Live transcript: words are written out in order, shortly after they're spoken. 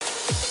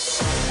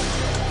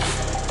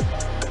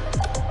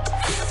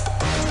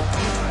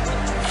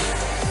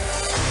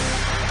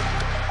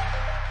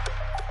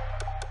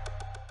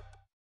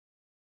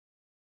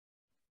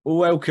Well,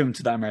 welcome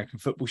to the American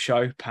Football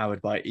Show,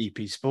 powered by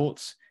EP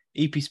Sports.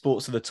 EP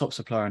Sports are the top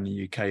supplier in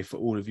the UK for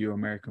all of your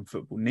American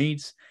football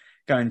needs.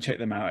 Go and check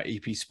them out at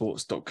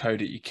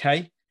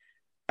epsports.co.uk.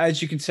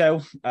 As you can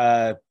tell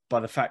by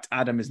the fact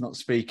Adam is not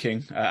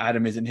speaking,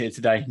 Adam isn't here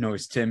today, nor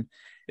is Tim.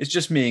 It's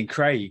just me and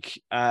Craig.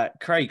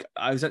 Craig,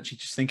 I was actually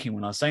just thinking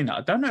when I was saying that,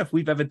 I don't know if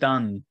we've ever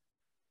done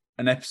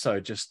an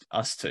episode just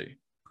us two.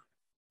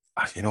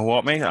 You know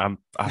what, mate? I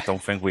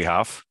don't think we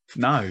have.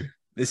 No,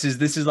 this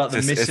is like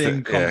the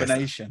missing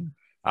combination.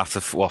 After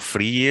what,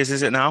 3 years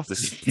is it now?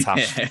 This is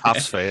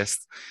Taf's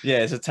first. Yeah,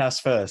 it's a Taf's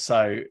first.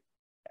 So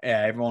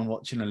yeah, everyone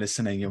watching and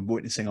listening and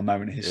witnessing a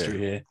moment of history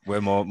here. We're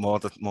more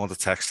the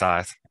tech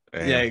side.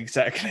 Yeah,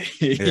 exactly.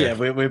 Yeah,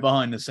 we're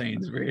behind the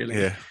scenes really.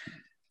 Yeah,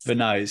 but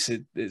no,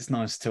 it's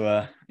nice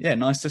to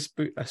nice to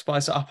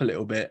spice it up a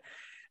little bit.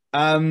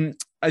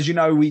 As you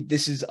know,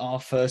 this is our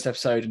first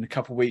episode in a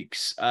couple of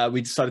weeks.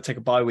 We decided to take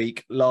a bye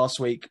week last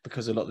week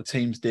because a lot of the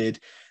teams did.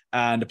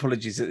 And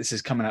apologies that this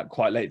is coming out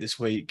quite late this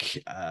week.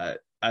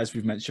 As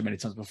we've mentioned many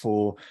times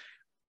before,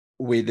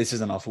 this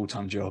isn't our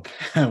full-time job.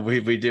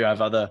 we do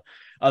have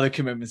other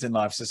commitments in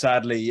life. So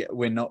sadly,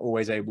 we're not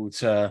always able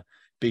to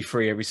be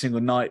free every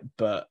single night.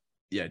 But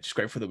yeah, just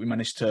grateful that we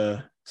managed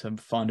to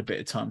find a bit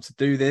of time to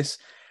do this.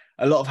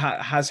 A lot of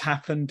has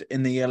happened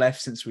in the ELF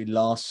since we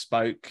last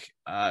spoke.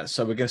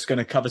 So we're just going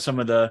to cover some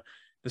of the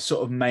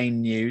sort of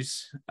main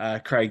news.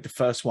 Craig, the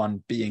first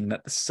one being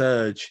that the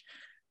Surge,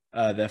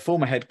 their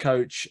former head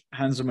coach,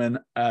 Hanselman,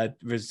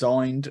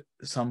 resigned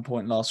at some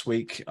point last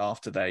week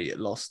after they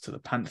lost to the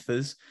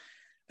Panthers.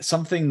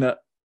 Something that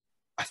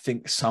I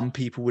think some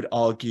people would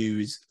argue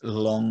is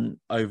long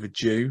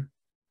overdue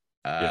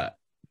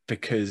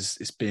because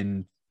it's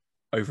been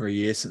over a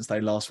year since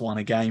they last won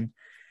a game.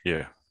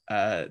 Yeah.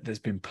 There's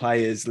been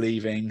players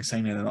leaving,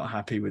 saying they're not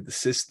happy with the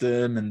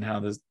system and how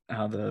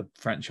the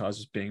franchise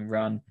was being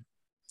run.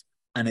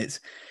 And it's,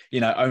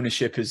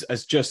 ownership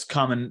has just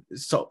come and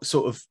sort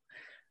of,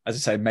 as I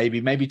say,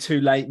 maybe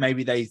too late.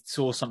 Maybe they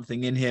saw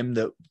something in him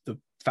that the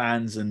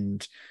fans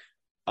and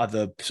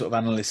other sort of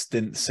analysts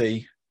didn't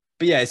see.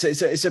 But yeah,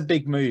 it's a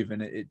big move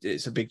and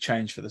it's a big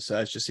change for the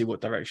Surge to see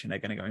what direction they're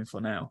going to go in for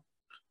now.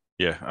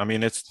 Yeah, I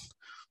mean,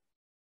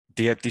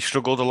 they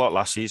struggled a lot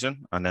last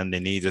season, and then they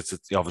needed to,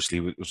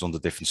 obviously it was under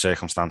different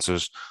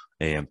circumstances,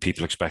 and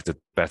people expected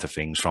better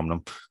things from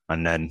them.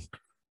 And then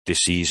this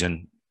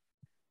season,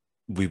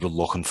 we were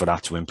looking for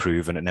that to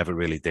improve, and it never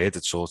really did.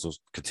 It sort of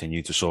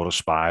continued to sort of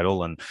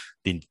spiral, and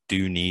they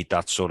do need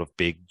that sort of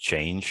big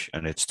change.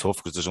 And it's tough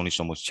because there's only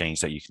so much change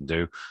that you can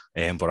do.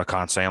 But I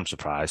can't say I'm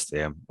surprised.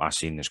 I've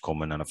seen this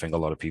coming, and I think a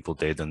lot of people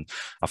did. And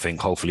I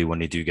think hopefully when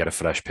they do get a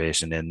fresh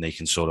person in, they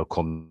can sort of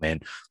come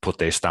in, put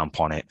their stamp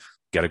on it,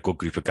 get a good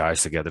group of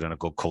guys together and a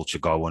good culture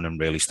going, and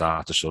really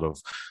start to sort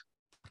of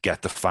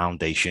get the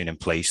foundation in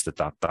place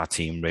that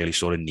team really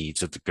sort of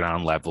needs at the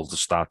ground level to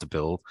start to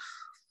build.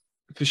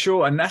 For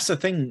sure. And that's the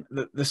thing,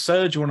 that the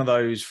Surge, one of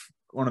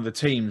the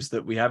teams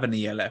that we have in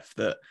the ELF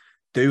that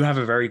do have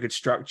a very good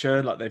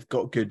structure. Like they've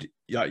got good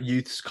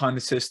youth kind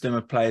of system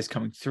of players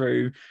coming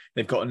through.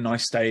 They've got a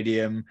nice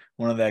stadium.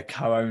 One of their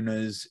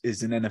co-owners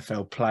is an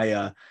NFL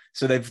player.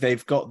 So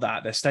they've got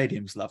that. Their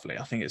stadium's lovely.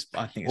 I think it's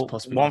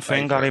possible. One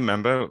thing I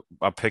remember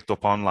I picked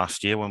up on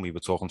last year when we were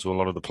talking to a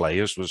lot of the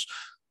players was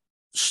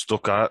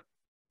Stuttgart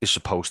is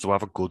supposed to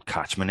have a good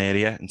catchment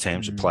area in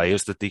terms of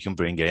players that they can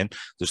bring in.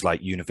 There's like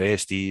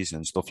universities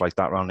and stuff like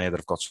that around there that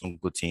have got some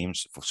good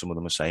teams. Some of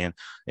them are saying,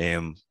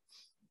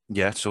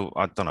 so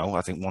I don't know.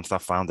 I think once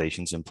that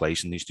foundation's in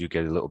place and these do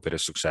get a little bit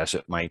of success,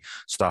 it might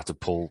start to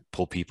pull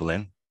people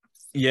in.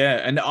 Yeah,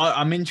 and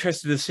I'm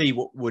interested to see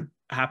what would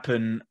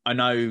happen. I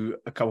know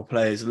a couple of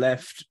players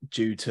left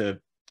due to,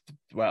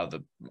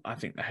 I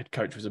think the head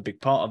coach was a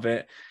big part of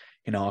it.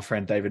 Our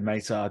friend David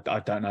Mata,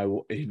 I don't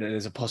know,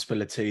 there's a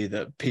possibility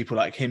that people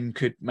like him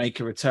could make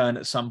a return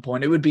at some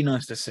point. It would be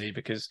nice to see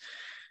because,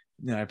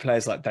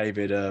 players like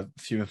David are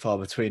few and far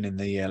between in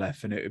the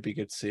ELF, and it would be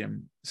good to see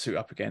him suit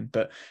up again.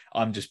 But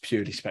I'm just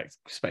purely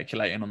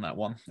speculating on that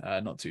one.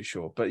 Not too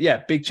sure. But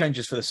yeah, big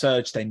changes for the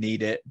Surge. They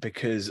need it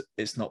because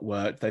it's not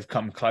worked. They've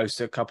come close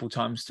a couple of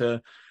times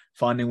to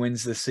finding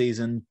wins this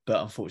season,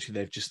 but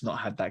unfortunately they've just not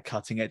had that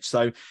cutting edge.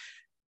 So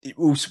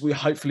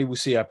hopefully we'll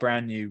see a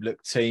brand new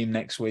look team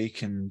next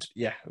week, and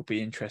yeah, it'll be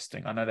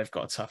interesting. I know they've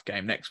got a tough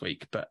game next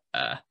week, but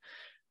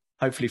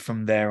hopefully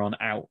from there on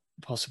out,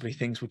 possibly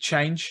things will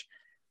change.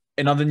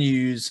 In other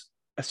news,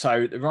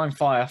 so the Rhine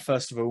Fire,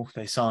 first of all,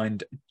 they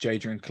signed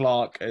Jadrian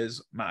Clark as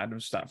Matt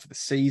Adams start for the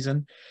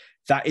season.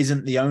 That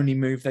isn't the only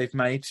move they've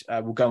made.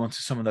 We'll go on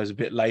to some of those a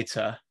bit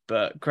later.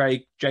 But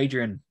Craig,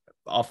 Jadrian,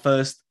 our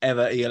first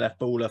ever ELF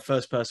baller,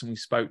 first person we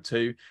spoke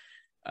to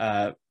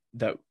that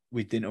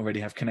we didn't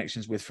already have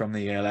connections with from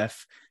the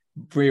ELF,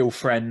 real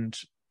friend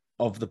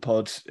of the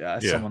pod,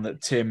 someone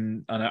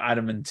that I know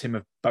Adam and Tim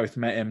have both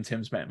met him.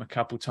 Tim's met him a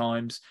couple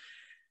times.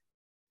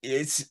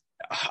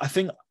 I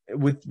think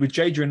with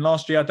Jadrian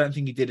last year, I don't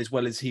think he did as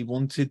well as he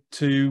wanted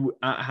to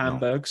at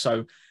Hamburg. No.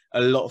 So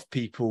a lot of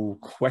people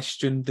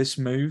questioned this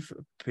move.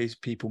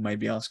 People may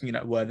be asking,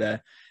 were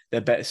there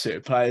better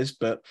suited players?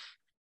 But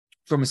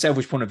from a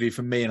selfish point of view,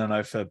 for me, and I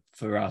know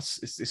for us,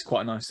 it's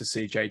quite nice to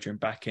see Jadrian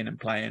back in and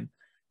playing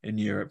in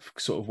Europe,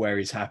 sort of where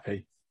he's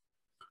happy.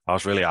 I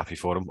was really happy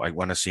for him. Like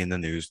when I seen the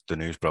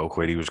news broke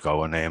where he was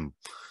going, and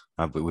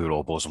we were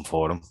all buzzing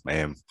for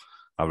him.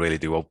 I really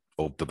do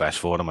hope the best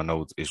for him. I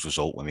know his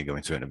result, when we go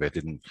into it in a bit,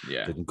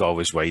 didn't go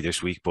his way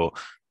this week, but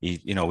he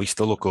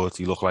still looked good.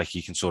 He looked like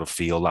he can sort of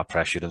feel that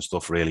pressure and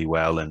stuff really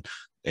well, and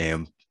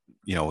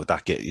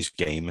his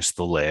game is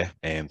still there.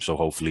 So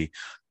hopefully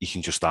he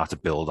can just start to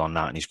build on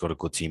that, and he's got a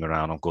good team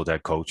around him, good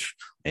head coach.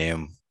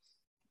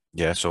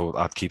 So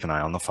I'd keep an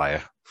eye on the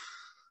Fire.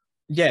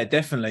 Yeah,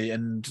 definitely.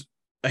 And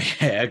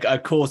yeah,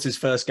 of course, his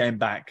first game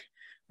back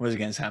was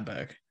against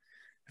Hamburg.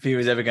 If he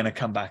was ever going to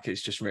come back,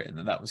 it's just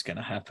written that was going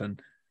to happen.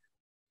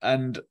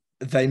 And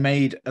they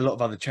made a lot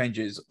of other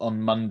changes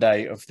on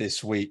Monday of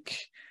this week.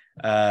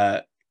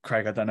 Craig,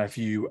 I don't know if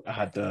you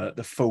had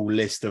the full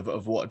list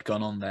of what had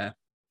gone on there.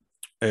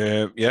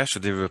 So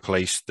they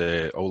replaced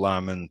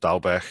Olam and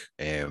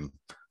Dalbech,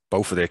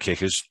 both of their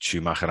kickers,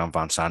 Schumacher and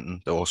Van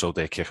Santen. They're also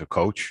their kicker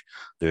coach,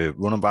 the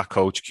running back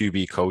coach,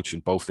 QB coach,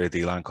 and both their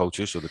D-line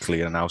coaches. So they're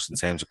clear announced in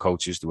terms of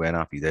coaches. They weren't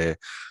happy there.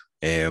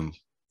 And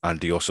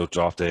they also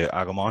dropped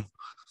Agumon.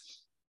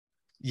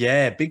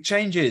 Yeah, big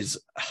changes.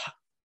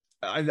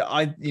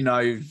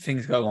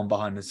 Things go on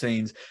behind the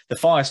scenes. The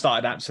Fire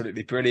started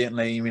absolutely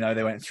brilliantly.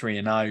 They went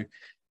 3-0,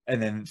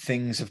 and then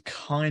things have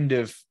kind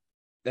of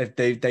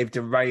they've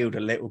derailed a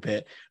little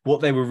bit.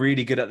 What they were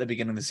really good at the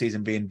beginning of the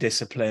season, being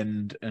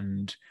disciplined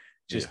and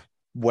just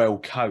well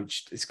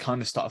coached, it's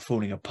kind of started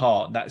falling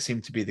apart. That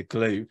seemed to be the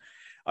glue.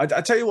 I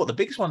tell you what, the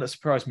biggest one that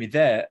surprised me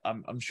there,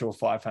 I'm sure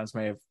Fire fans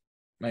may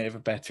have a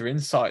better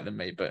insight than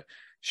me, but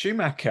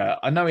Schumacher,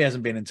 I know he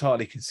hasn't been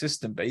entirely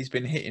consistent, but he's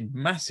been hitting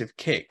massive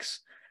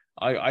kicks.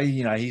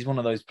 He's one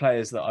of those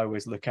players that I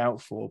always look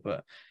out for,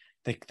 but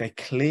they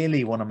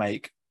clearly want to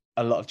make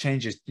a lot of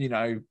changes.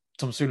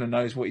 Tom Sula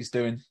knows what he's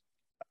doing.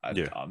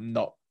 I'm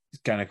not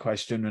going to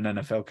question an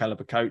NFL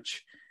caliber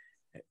coach.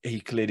 He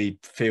clearly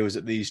feels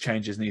that these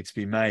changes need to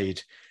be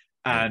made.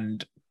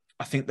 And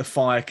I think the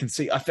Fire can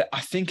see, I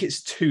think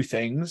it's two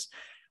things.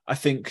 I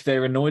think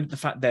they're annoyed at the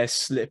fact they're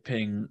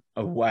slipping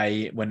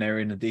away when they're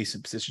in a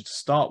decent position to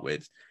start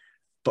with.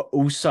 But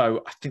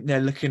also, I think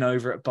they're looking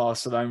over at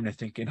Barcelona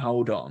thinking,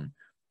 hold on,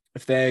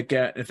 if they're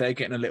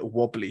getting a little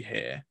wobbly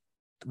here,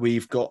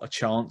 we've got a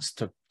chance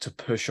to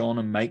push on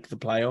and make the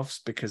playoffs,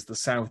 because the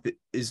South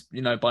is,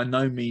 by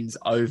no means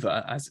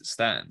over as it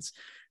stands.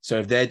 So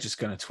if they're just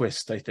going to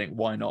twist, they think,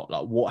 why not?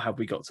 Like, what have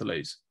we got to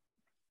lose?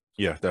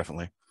 Yeah,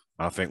 definitely.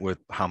 I think with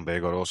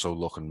Hamburg are also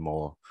looking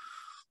more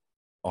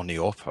on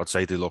the up. I'd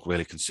say they look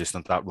really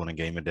consistent. That running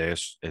game of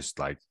theirs is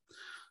like,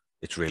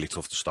 it's really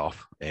tough to stop.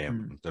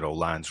 Their old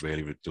lines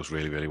does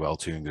really well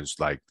too. And there's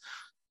like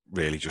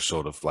really just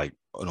sort of like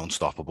an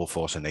unstoppable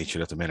force of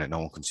nature at the minute. No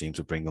one can seem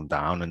to bring them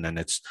down. And then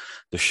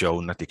they're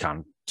shown that they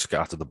can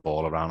scatter the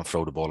ball around and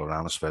throw the ball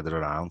around and spread it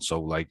around.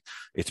 So like,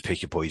 it's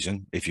pick your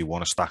poison. If you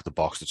want to stack the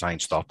box to try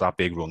and stop that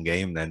big run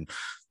game, then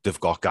they've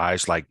got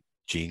guys like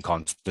Gene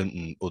Constant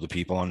and other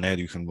people on there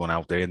who can run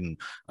out there and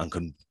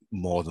can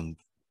more than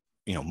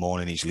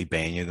easily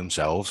ban you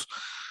themselves.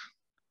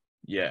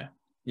 Yeah,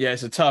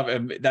 it's a tough.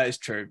 That is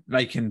true.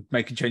 Making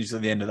changes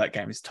at the end of that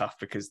game is tough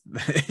because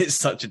it's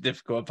such a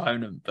difficult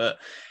opponent. But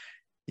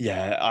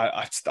yeah,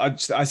 I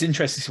was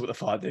interested to see what the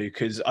Fire do,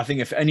 because I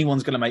think if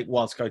anyone's going to make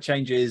wildcard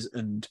changes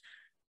and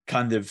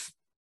kind of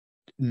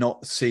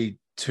not see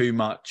too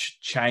much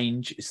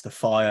change, it's the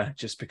Fire,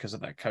 just because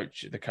of that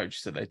coach, the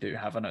coaches that they do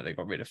have. I know they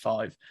got rid of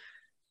 5,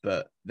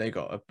 but they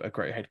got a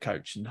great head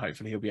coach, and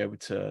hopefully he'll be able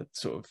to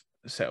sort of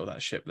settle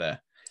that ship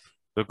there.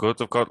 They're good.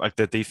 They've got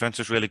their defense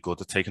is really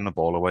good at taking the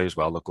ball away as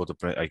well. They're good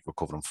at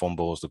recovering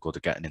fumbles. They're good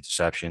at getting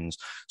interceptions.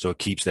 So it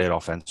keeps their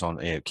offense on.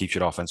 It keeps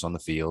your offense on the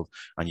field,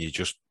 and you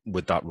just,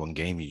 with that run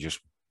game, you just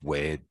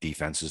wear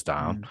defenses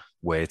down,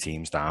 wear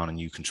teams down,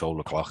 and you control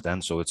the clock.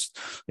 Then, so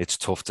it's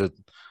tough to.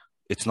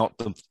 It's not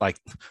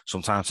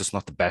sometimes it's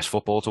not the best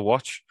football to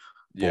watch,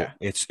 but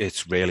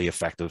it's really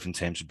effective in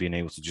terms of being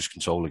able to just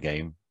control the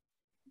game.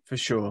 For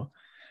sure.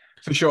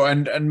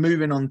 And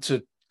moving on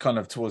to kind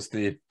of towards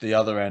the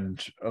other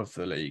end of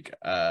the league,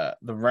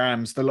 the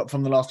Rams,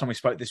 from the last time we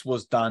spoke, this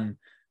was done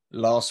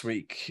last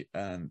week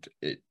and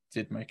it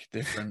did make a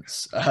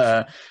difference.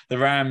 The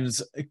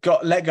Rams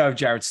got let go of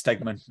Jared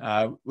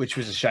Stegman, which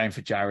was a shame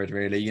for Jared,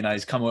 really.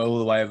 He's come all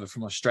the way over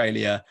from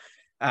Australia,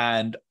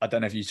 and I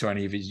don't know if you saw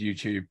any of his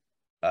YouTube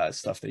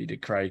stuff that he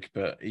did, Craig,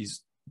 but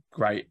he's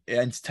great,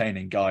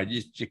 entertaining guy,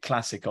 your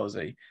classic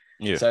Aussie.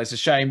 Yeah. So it's a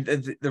shame.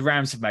 The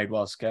Rams have made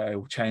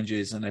wide-scale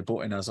changes, and they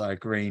brought in Isaiah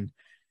Green,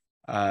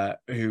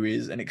 who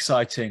is an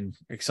exciting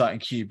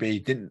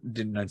QB.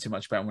 Didn't know too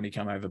much about him when he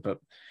came over, but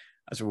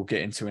as we'll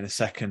get into in a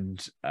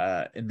second,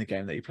 in the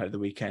game that he played the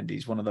weekend,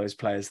 he's one of those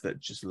players that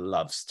just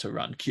loves to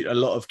run. A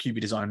lot of QB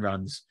design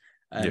runs,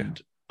 and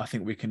I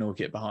think we can all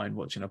get behind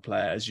watching a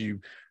player. As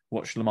you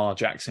watch Lamar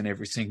Jackson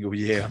every single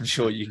year, I'm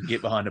sure you can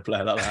get behind a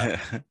player like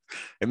that.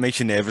 It makes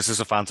you nervous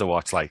as a fan to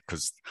watch,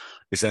 because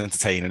it's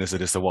entertaining as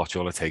it is to watch.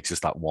 All it takes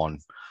is that one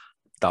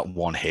that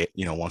one hit.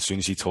 As soon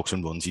as he tucks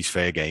and runs, he's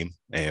fair game,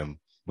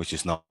 which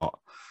is not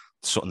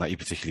something that you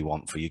particularly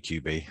want for your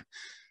QB.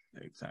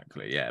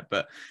 Exactly, yeah.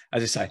 But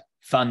as I say,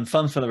 fun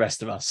for the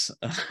rest of us.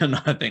 And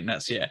I think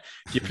that's, if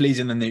you're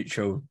pleasing the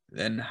neutral,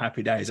 then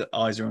happy days.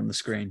 Eyes are on the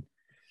screen.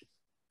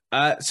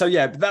 So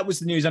that was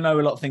the news. I know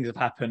a lot of things have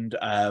happened,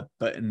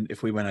 but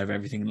if we went over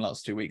everything in the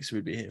last 2 weeks,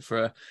 we'd be here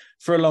for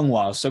a long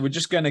while. So we're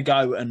just going to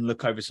go and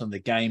look over some of the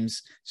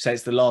games. So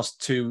it's the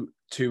last two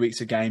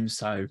weeks of games.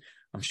 So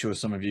I'm sure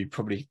some of you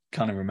probably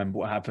kind of remember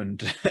what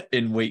happened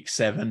in week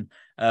 7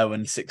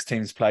 when 6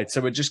 teams played.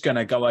 So we're just going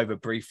to go over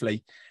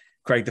briefly.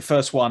 Craig, the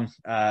first one,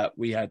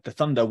 we had the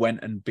Thunder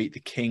went and beat the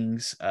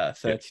Kings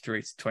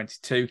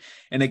 33-22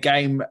 in a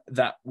game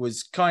that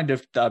was kind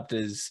of dubbed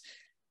as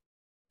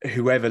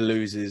whoever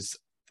loses,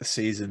 the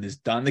season is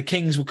done. The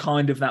Kings were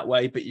kind of that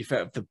way, but you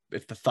felt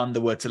if the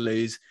Thunder were to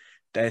lose,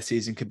 their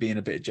season could be in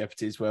a bit of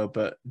jeopardy as well.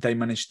 But they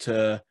managed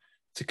to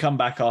come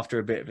back after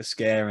a bit of a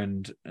scare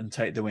and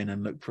take the win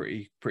and look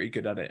pretty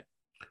good at it.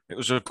 It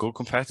was a good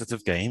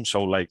competitive game.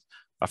 So I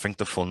think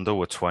the Thunder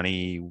were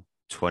 21-9,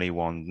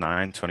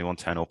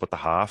 21-10 up at the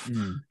half.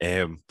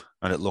 And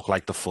it looked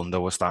like the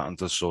Thunder were starting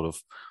to sort of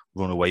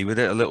run away with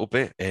it a little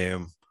bit.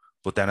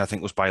 But then I think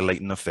it was by late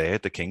in the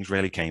third, the Kings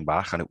really came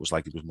back, and it was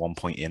 1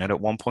 point in it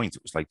at one point.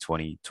 It was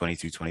 22-21,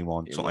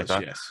 something like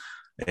that.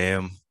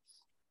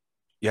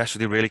 Yes. So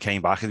they really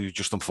came back. It was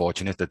just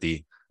unfortunate that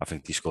I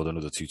think they scored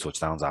another 2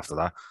 touchdowns after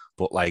that.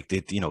 But they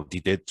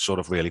did sort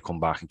of really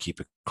come back and keep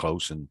it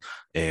close, and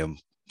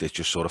they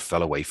just sort of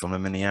fell away from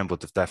them in the end.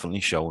 But they've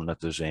definitely shown that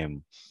there's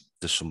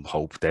some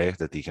hope there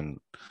that they can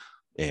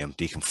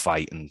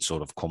fight and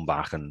sort of come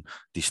back, and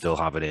they still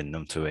have it in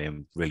them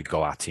to really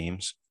go at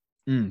teams.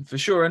 For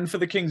sure. And for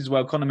the Kings as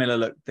well, Connor Miller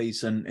looked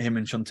decent. Him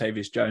and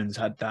Shantavius Jones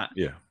had that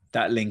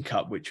link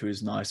up, which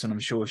was nice. And I'm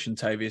sure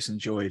Shantavius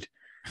enjoyed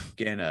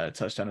getting a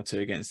touchdown or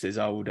 2 against his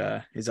old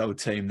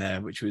team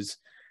there, which is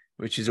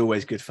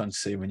always good fun to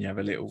see when you have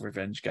a little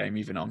revenge game,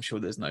 even though I'm sure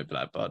there's no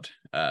blood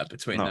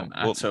between them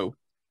at all.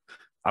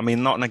 I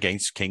mean, nothing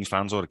against Kings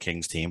fans or the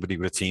Kings team, but they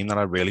were a team that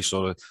I really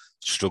sort of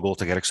struggled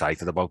to get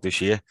excited about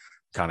this year,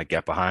 kind of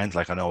get behind.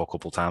 I know a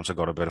couple of times I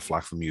got a bit of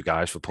flack from you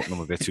guys for putting them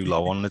a bit too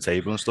low on the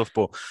table and stuff,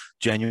 but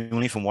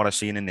genuinely from what I've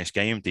seen in this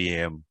game,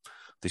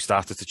 they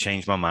started to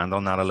change my mind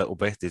on that a little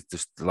bit. There's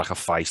just a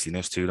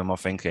feistiness to them, I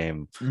think,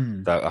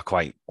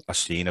 that I've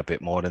seen a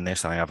bit more than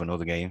this than I have in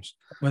other games.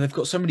 Well, they've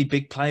got so many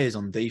big players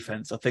on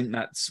defense. I think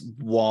that's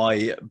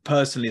why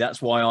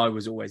I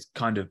was always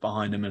kind of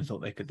behind them and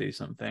thought they could do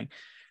something.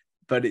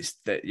 But it's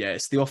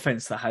the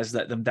offense that has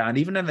let them down.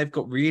 Even though they've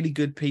got really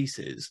good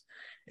pieces,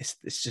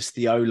 it's just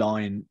the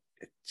O-line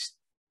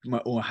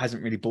or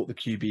hasn't really bought the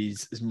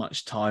QBs as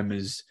much time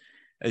as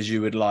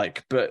you would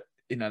like. But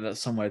that's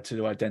somewhere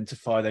to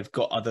identify. They've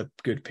got other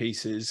good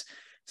pieces.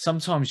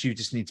 Sometimes you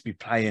just need to be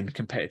playing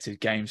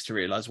competitive games to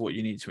realize what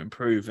you need to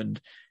improve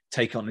and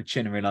take on the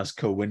chin and realize,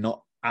 cool, we're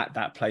not at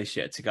that place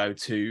yet to go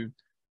to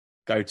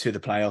the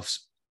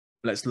playoffs.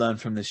 Let's learn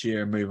from this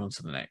year and move on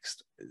to the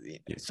next.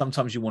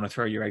 Sometimes you want to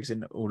throw your eggs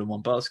all in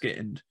one basket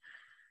and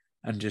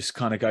just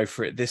kind of go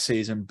for it this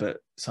season, but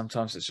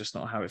sometimes it's just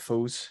not how it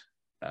falls.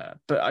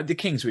 But the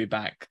Kings will be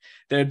back.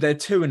 They're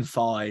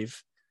 2-5.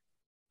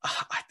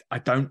 I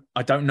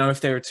don't know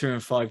if they're a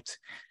 2-5.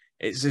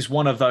 It's just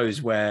one of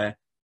those where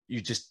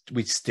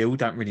we still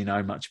don't really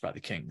know much about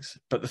the Kings.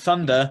 But the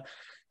Thunder,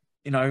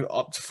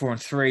 up to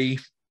 4-3,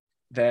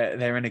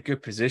 they're in a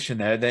good position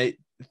there.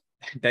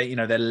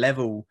 They're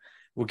level.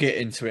 We'll get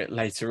into it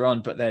later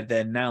on, but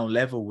they're now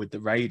level with the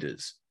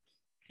Raiders,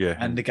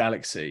 and the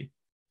Galaxy.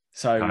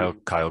 So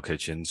Kyle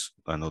Kitchens,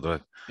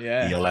 another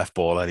ELF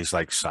baller, he's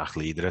sack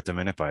leader at the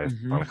minute by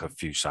a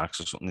few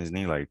sacks or something, isn't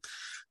he?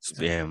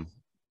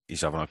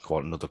 He's having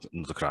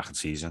another cracking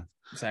season.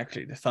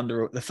 Exactly. The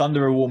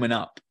Thunder are warming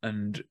up,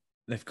 and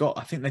I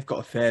think they've got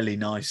a fairly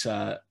nice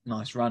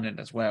run in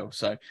as well.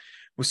 So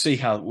we'll see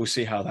how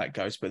that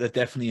goes. But they're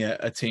definitely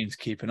a team to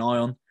keep an eye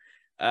on.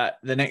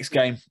 The next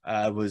game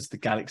was the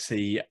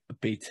Galaxy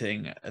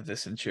beating the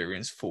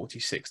Centurions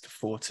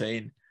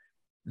 46-14.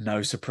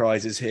 No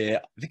surprises here.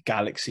 The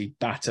Galaxy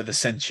batter the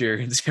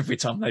Centurions every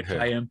time they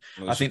play them.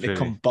 I think the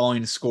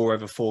combined score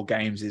over 4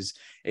 games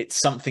it's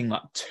something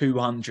like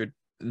 200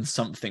 and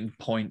something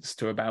points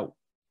to about,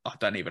 I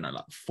don't even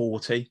know,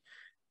 40.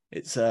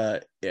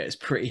 It's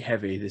pretty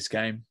heavy, this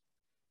game.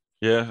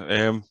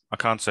 Yeah, I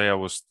can't say I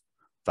was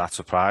that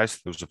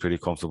surprised. It was a pretty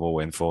comfortable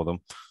win for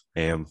them.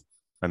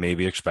 I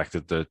maybe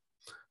expected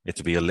it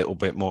to be a little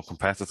bit more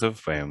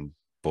competitive,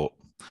 but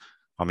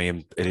I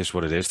mean, it is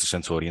what it is. The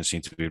Centurions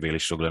seem to be really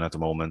struggling at the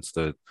moment.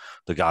 The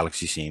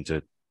Galaxy seem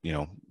to,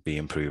 be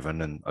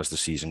improving, and as the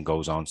season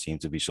goes on, seem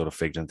to be sort of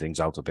figuring things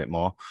out a bit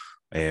more.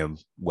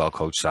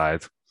 Well-coached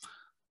side.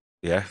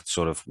 Yeah,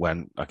 sort of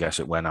went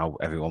how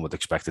everyone would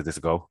expect it to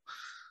go.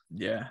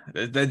 Yeah,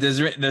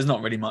 there's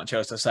not really much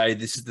else to say.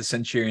 This is the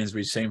Centurions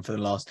we've seen for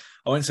I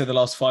wouldn't say the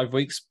last 5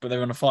 weeks, but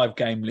they're on a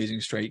 5-game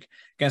losing streak.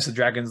 Against the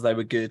Dragons, they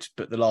were good,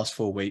 but the last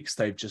 4 weeks,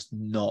 they've just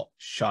not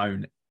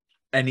shown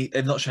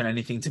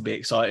anything to be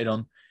excited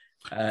on.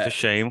 It's a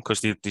shame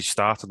because they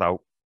started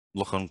out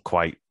looking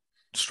quite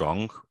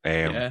strong.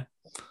 Yeah.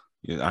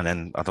 And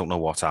then I don't know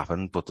what's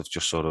happened, but they've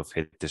just sort of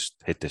hit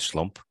this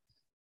slump.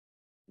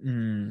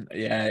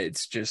 Yeah,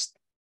 it's just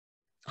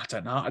I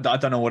don't know. I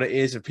don't know what it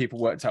is. If people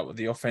worked out with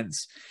the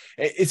offense,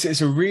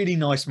 it's a really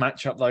nice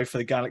matchup though for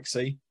the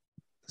Galaxy.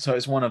 So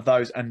it's one of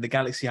those, and the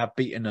Galaxy have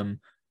beaten them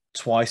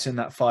twice in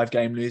that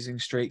 5-game losing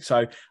streak.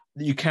 So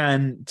you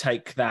can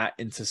take that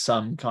into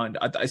some kind.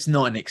 It's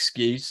not an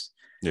excuse,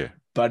 Yeah,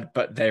 but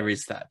there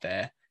is that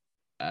there.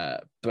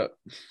 But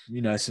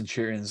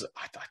Centurions,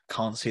 I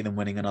can't see them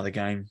winning another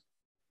game.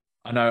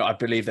 I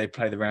believe they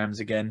play the Rams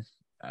again,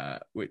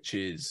 which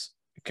is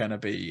going to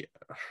be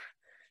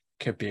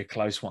could be a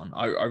close one.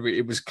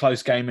 It was a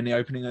close game in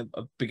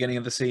the beginning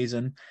of the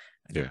season.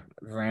 yeah.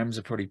 The Rams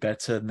are probably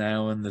better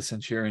now, and the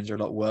Centurions are a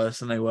lot worse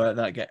than they were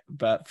at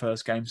that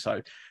first game.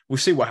 So we'll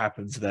see what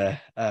happens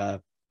there.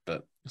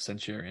 But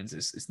Centurions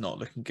is not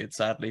looking good,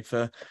 sadly,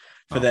 for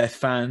their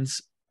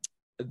fans.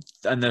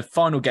 And the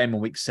final game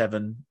on week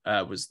 7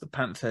 was the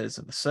Panthers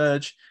and the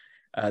Surge.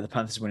 The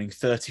Panthers winning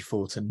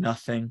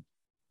 34-0.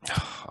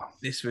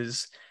 This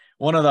was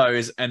one of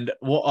those, and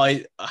what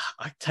I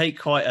take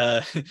quite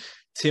a.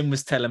 Tim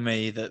was telling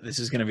me that this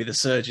is going to be the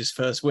Surge's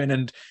first win,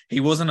 and he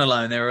wasn't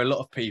alone. There were a lot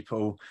of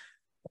people,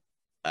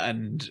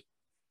 and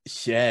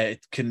yeah,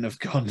 it couldn't have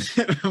gone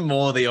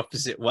more the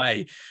opposite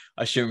way.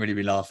 I shouldn't really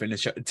be laughing. A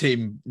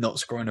team not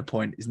scoring a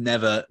point is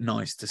never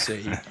nice to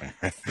see,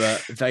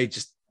 but they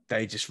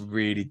just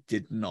really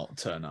did not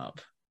turn up.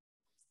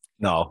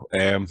 No,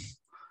 I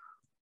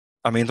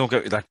mean, don't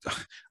get like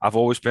I've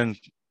always been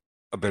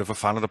a bit of a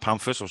fan of the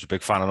Panthers. I was a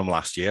big fan of them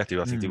last year. I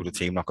think they were the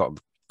team that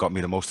got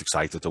me the most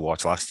excited to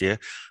watch last year.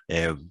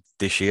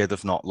 This year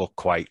they've not looked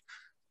quite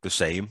the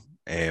same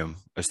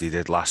as they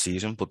did last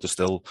season, but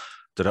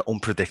they're an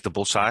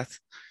unpredictable side.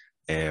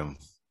 Yeah,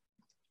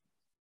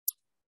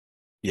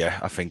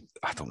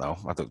 I don't know.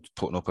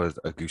 Putting up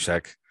a goose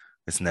egg,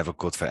 it's never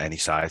good for any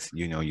side.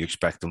 You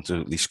expect them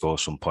to at least score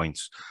some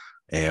points.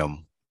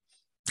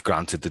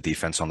 Granted, the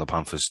defense on the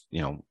Panthers,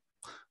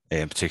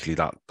 particularly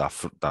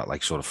that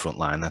like sort of front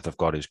line that they've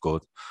got is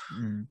good.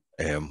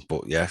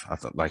 But yeah,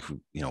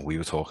 we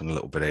were talking a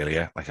little bit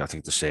earlier. Like I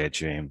think the Surge,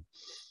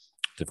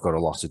 they've got a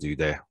lot to do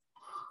there.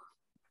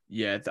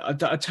 Yeah,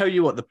 I tell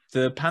you what,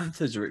 the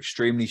Panthers are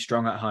extremely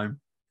strong at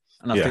home,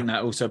 and I think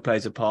that also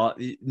plays a part.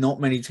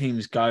 Not many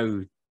teams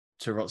go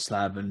to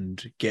Wroclaw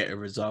and get a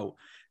result.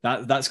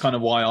 That's kind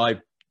of why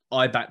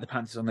I back the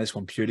Panthers on this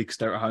one, purely because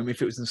they're at home.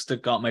 If it was in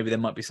Stuttgart, maybe there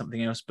might be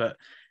something else, but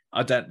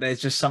I don't.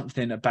 There's just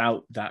something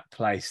about that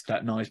place,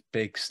 that nice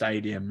big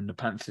stadium, and the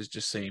Panthers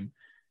just seem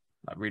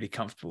like really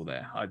comfortable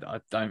there. I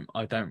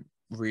don't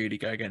really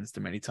go against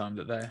them any time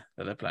that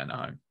they're playing at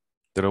home.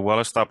 They're a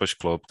well-established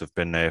club. They've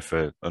been there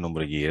for a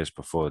number of years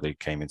before they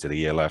came into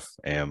the ELF.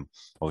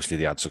 Obviously,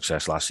 they had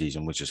success last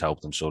season, which has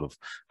helped them sort of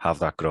have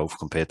that growth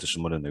compared to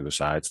some of the newer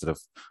sides that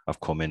have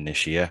come in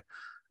this year.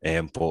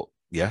 But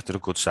yeah, they're a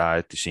good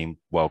side. They seem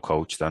well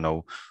coached. I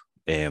know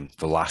the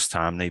last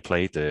time they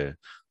played, the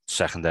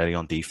secondary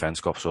on defense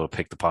got sort of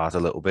picked apart a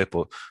little bit,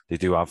 but they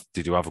do have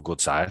a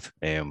good side.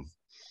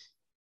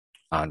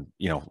 And,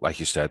 like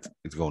you said,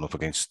 it's going up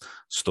against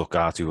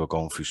Stuttgart, who are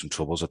going through some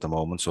troubles at the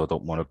moment. So I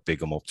don't want to big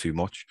them up too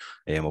much.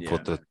 Or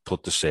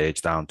put the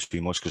Surge down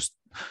too much, because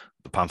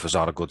the Panthers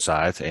are a good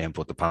side.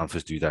 But the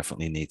Panthers do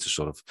definitely need to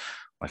sort of,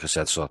 like I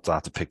said,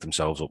 start to pick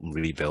themselves up and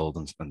rebuild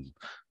and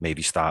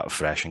maybe start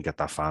afresh and get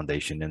that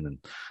foundation in. And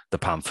the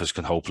Panthers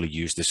can hopefully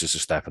use this as a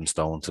stepping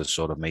stone to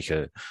sort of make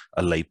a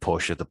late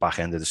push at the back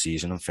end of the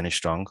season and finish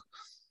strong.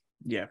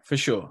 Yeah, for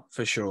sure.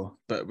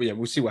 But yeah,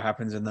 we'll see what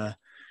happens in the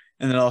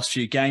last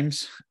few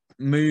games.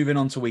 Moving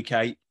on to week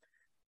 8,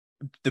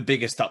 the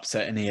biggest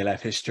upset in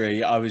ELF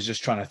history. I was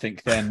just trying to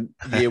think then.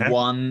 Year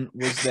 1,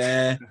 was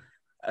there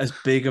as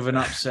big of an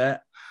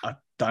upset? I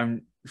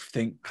don't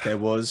think there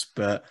was,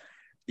 but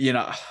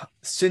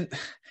so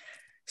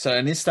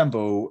in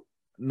Istanbul,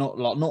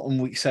 not in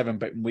week 7,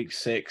 but in week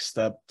 6,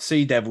 the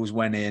Sea Devils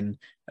went in,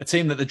 a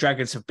team that the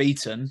Dragons have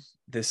beaten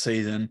this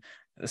season.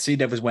 The Sea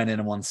Devils went in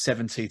and won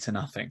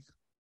 70-0.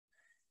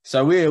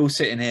 So we're all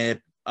sitting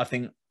here, I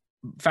think,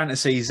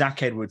 fantasy,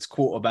 Zach Edwards,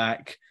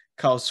 quarterback,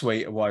 Carl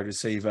Sweet, a wide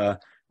receiver.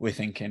 We're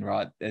thinking,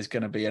 right, there's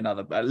going to be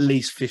another at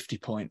least 50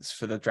 points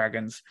for the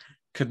Dragons.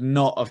 Could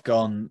not have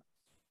gone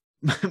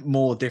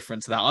more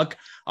different to that.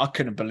 I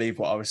couldn't believe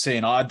what I was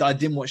seeing. I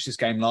didn't watch this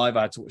game live.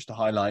 I had to watch the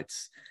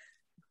highlights.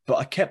 But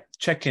I kept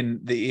checking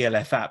the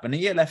ELF app, and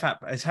the ELF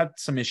app has had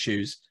some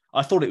issues.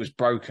 I thought it was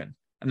broken.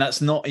 And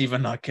that's not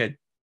even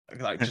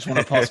just want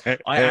to pass.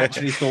 I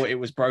actually thought it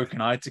was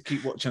broken. I had to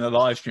keep watching the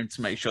live stream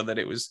to make sure that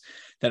it was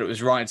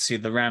right to see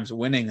the Rams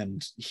winning.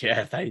 And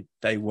yeah,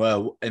 they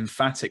were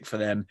emphatic for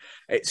them.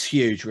 It's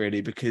huge, really,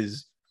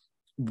 because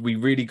we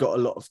really got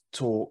a lot of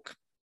talk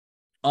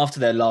after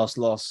their last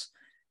loss.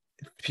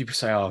 People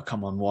say, "Oh,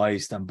 come on, why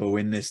Istanbul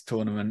in this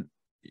tournament?"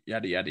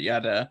 Yada yada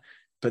yada.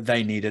 But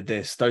they needed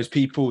this. Those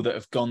people that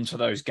have gone to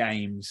those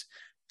games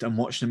and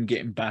watched them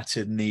getting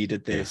battered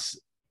needed this,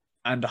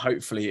 and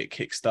hopefully it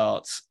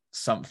kickstarts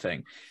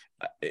something.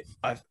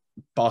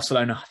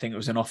 Barcelona, I think it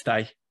was an off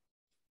day.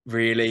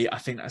 really. I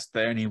think that's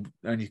the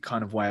only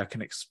kind of way I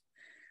can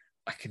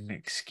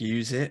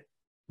excuse it,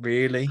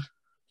 really.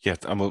 Yeah,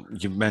 I mean,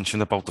 you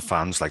mentioned about the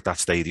fans, like that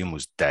stadium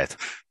was dead.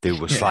 Yeah.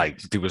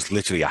 There was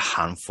literally a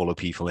handful of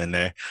people in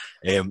there.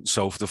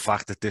 So for the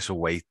fact that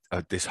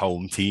this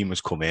home team has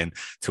come in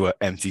to an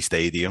empty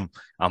stadium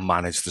and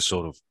managed to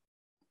sort of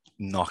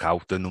knock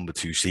out the number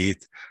 2 seed,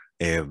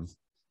 um,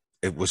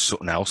 it was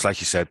something else. Like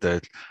you said,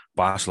 the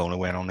Barcelona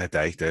went on their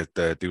day.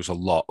 There was a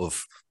lot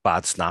of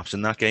bad snaps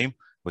in that game,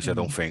 which I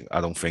don't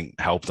think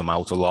helped them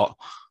out a lot.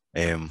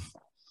 Um,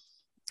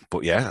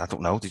 but yeah, I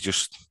don't know. They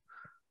just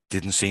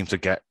didn't seem to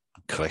get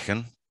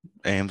clicking,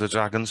 the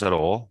Dragons at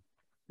all.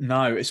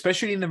 No,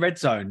 especially in the red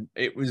zone.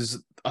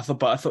 I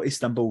thought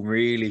Istanbul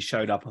really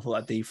showed up. I thought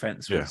that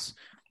defense Yeah,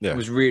 yeah,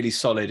 was really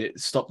solid. It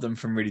stopped them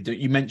from really doing.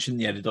 You mentioned,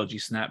 the dodgy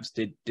snaps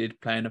did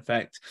play an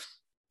effect,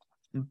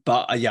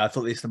 but yeah, I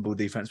thought the Istanbul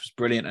defense was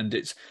brilliant,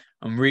 and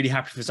I'm really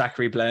happy for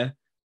Zachary Blair.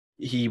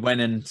 He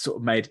went and sort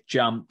of made a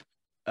jump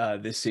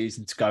this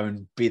season to go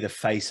and be the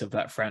face of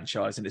that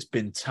franchise, and it's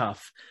been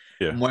tough.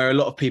 yeah. And where a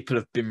lot of people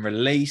have been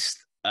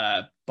released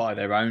by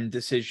their own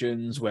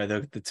decisions, where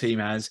the team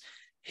has,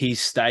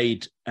 he's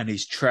stayed and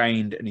he's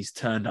trained and he's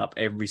turned up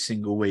every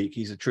single week.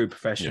 He's a true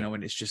professional,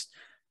 and it's just,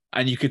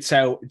 and you could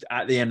tell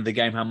at the end of the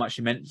game how much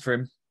he meant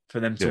for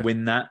them to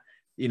win that.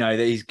 That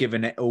he's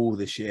given it all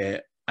this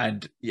year,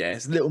 and yeah,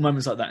 it's little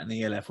moments like that in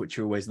the ELF which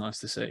are always nice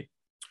to see.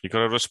 You've got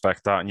to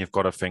respect that, and you've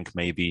got to think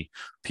maybe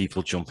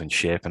people jump in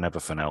shape and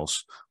everything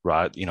else,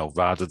 right?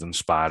 Rather than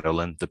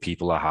spiraling, the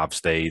people that have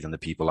stayed and the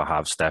people that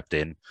have stepped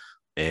in,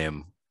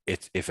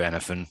 if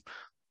anything,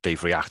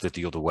 they've reacted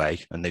the other way,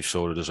 and they've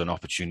saw it as an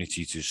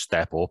opportunity to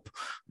step up,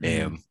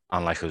 and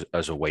like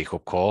as a wake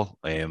up call,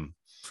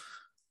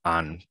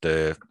 and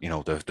the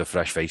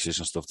fresh faces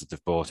and stuff that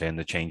they've brought in,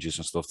 the changes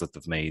and stuff that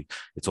they've made,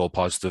 it's all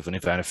positive. And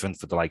if anything,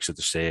 for the likes of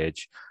the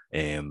Sage,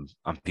 and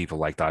people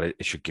like that,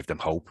 it should give them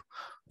hope,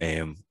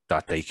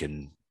 that they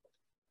can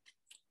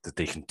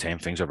turn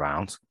things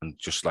around, and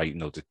just like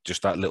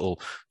just that little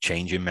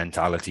change in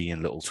mentality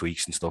and little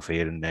tweaks and stuff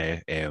here and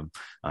there, and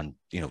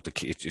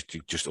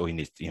it just all you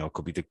need, it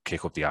could be the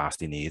kick up the arse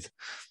they need.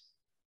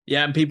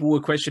 Yeah, and people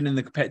were questioning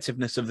the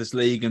competitiveness of this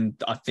league, and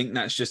I think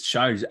that just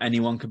shows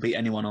anyone can beat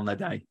anyone on their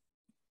day.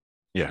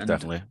 Yeah,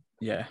 definitely.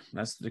 Yeah,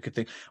 that's the good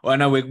thing. Well, I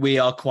know we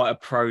are quite a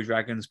pro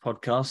Dragons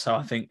podcast,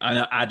 so I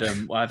know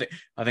Adam. Well, I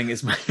think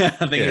it's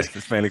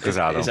it's mainly because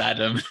Adam. It's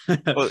Adam.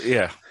 Well,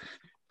 yeah,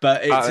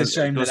 but it's a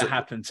shame that it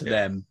happened to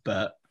them.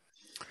 But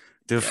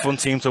they're a fun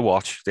team to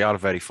watch. They are a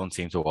very fun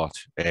team to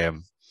watch. I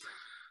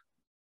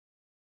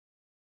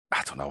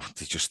don't know.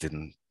 They just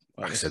didn't.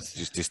 Like I said,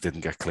 just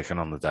didn't get clicking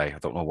on the day. I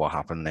don't know what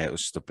happened there. It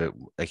was just a bit,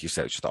 like you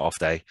said, it's just an off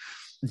day.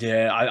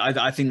 Yeah,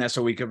 I think that's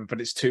all we could. But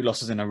it's 2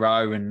 losses in a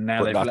row, and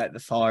now they've let the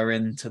fire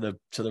into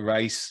the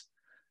race.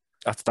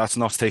 That's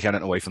not taking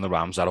anything away from the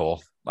Rams at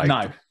all. Like,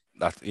 no,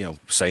 that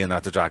saying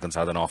that the Dragons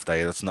had an off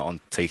day, that's not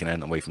taking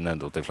anything away from them.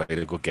 Though they played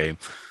a good game,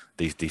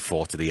 they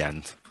fought to the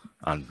end,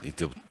 and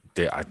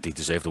they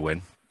deserve the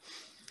win.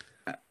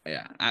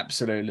 Yeah,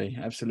 absolutely.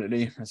 As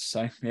I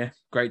say, yeah,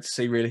 great to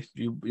see. Really,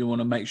 you want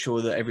to make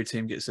sure that every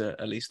team gets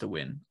at least a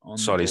win.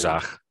 Sorry,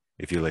 Zach,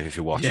 if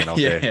you're watching out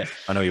there. Yeah.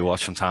 I know you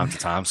watch from time to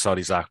time.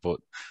 Sorry, Zach, but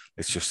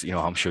it's just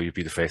I'm sure you'd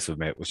be the face to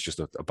admit it was just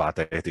a bad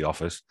day at the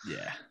office.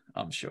 Yeah,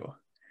 I'm sure.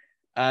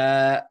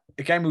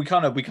 Again, we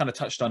kind of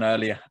touched on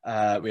earlier.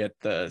 We had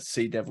the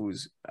Sea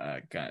Devils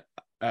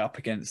up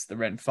against the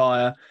Ren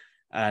Fire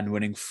and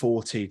winning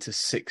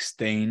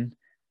 40-16.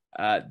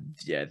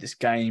 This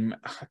game,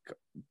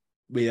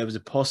 there was a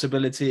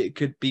possibility it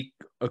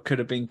could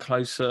have been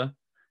closer,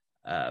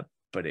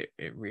 but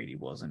it really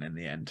wasn't in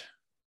the end.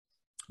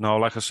 No,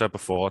 like I said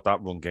before,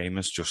 that run game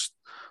is just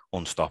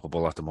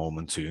unstoppable at the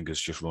moment. Tunga's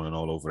just running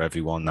all over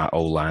everyone. That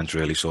O-line's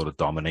really sort of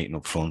dominating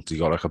up front. You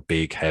got like a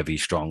big, heavy,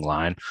 strong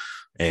line.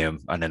 And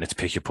then it's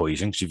pick your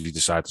poison. Because if you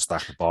decide to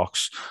stack the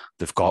box,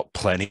 they've got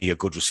plenty of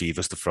good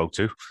receivers to throw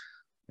to.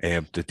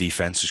 The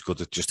defense is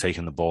good at just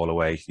taking the ball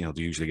away. They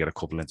usually get a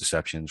couple of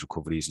interceptions,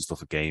 recoveries and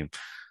stuff a game.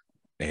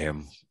 It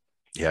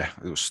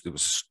was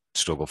a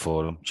struggle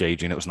for them.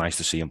 Jadrian, it was nice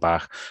to see him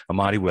back.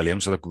 Amari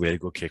Williams had a really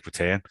good kick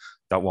return.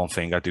 That one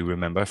thing I do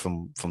remember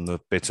from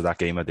the bits of that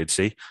game I did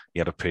see, he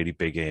had a pretty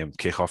big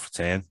kickoff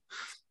return.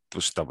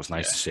 That was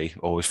nice to see.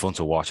 Always fun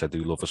to watch. I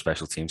do love a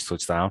special teams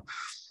touchdown.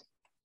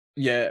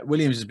 Yeah,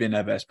 Williams has been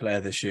their best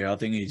player this year. I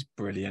think he's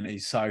brilliant.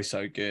 He's so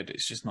good.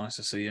 It's just nice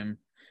to see him.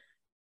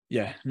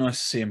 Yeah, nice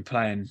to see him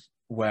playing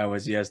well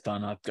as he has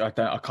done. I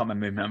can't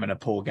remember him having a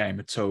poor game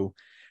at all.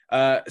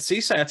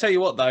 Cisse, I tell you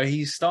what though,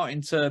 he's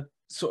starting to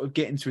sort of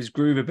get into his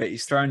groove a bit.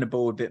 He's throwing the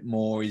ball a bit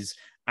more. His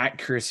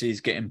accuracy is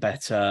getting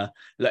better.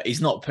 Look, he's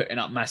not putting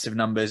up massive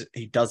numbers.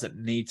 He doesn't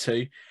need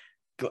to.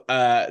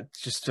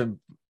 Just to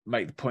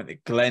make the point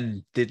that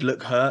Glenn did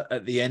look hurt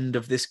at the end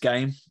of this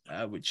game,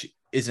 which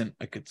isn't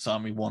a good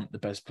sign. We want the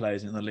best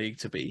players in the league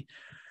to be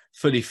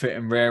fully fit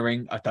and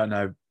raring. I don't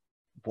know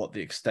what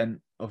the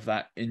extent of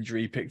that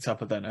injury he picked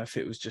up. I don't know if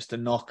it was just a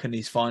knock and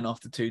he's fine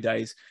after 2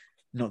 days.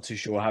 Not too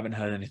sure. I haven't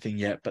heard anything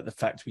yet, but the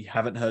fact we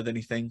haven't heard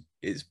anything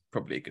is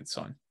probably a good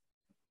sign.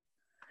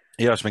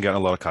 He has been getting a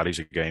lot of carries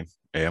a game.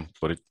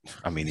 But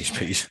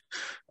he's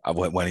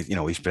when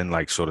he's been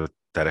like sort of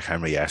Derek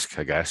Henry-esque,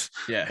 I guess.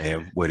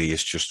 Yeah. Where he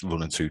is just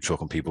running through,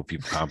 trucking people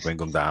can't bring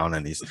him down,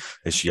 and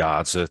his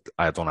yards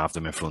I don't have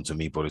them in front of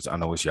me, but I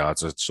know his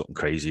yards are something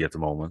crazy at the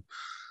moment.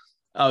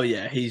 Oh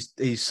yeah, he's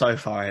so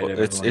far ahead But of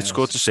everyone it's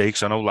good else. to see,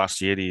 because I know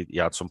last year he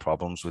had some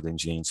problems with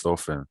injury and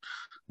stuff, and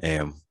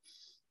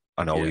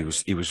I know Yeah.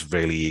 he was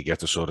really eager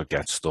to sort of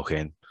get stuck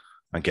in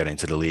and get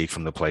into the league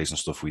from the players and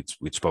stuff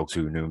we'd spoke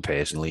to, knew him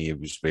personally. He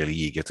was really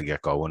eager to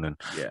get going, and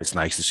Yeah. it's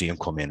nice to see him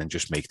come in and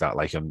just make that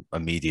like an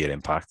immediate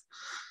impact.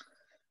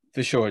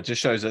 For sure, it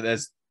just shows that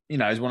there's,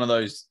 it's one of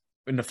those.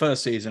 In the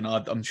first season,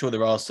 I'm sure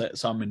there are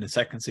some in the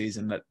second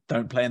season that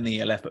don't play in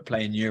the ELF but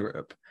play in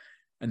Europe,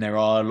 and there's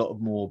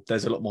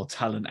a lot more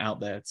talent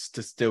out there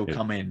to still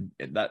come in.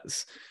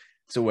 It's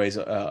always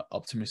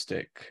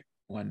optimistic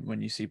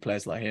when you see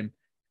players like him.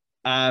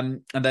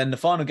 And then the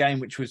final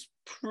game, which was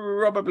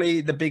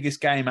probably the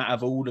biggest game out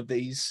of all of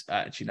these,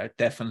 actually, no,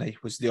 definitely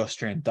was the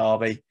Austrian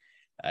derby.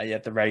 You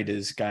had the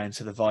Raiders going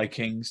to the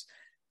Vikings.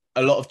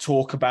 A lot of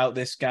talk about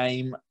this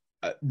game.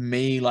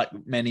 Me, like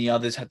many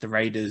others, had the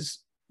Raiders.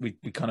 We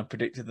kind of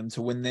predicted them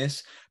to win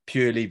this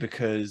purely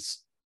because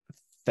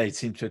they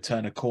seem to have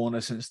turned a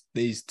corner since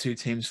these two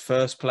teams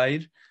first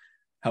played.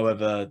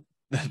 However,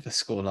 the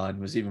scoreline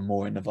was even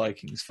more in the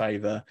Vikings'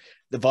 favour.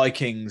 The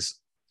Vikings,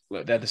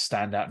 look, they're the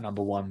standout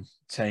number one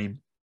team.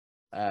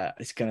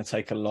 It's going to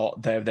take a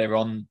lot. They're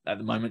on at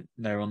the moment.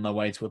 They're on their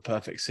way to a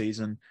perfect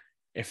season.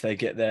 If they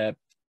get there,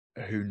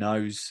 who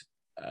knows?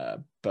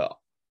 But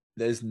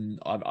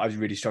I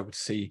really struggle to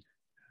see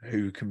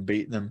who can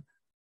beat them.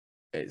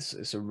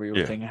 It's a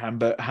real thing.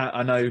 But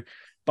I know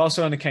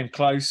Barcelona came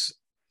close.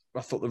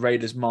 I thought the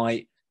Raiders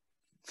might.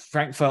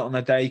 Frankfurt on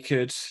the day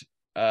could,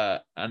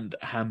 and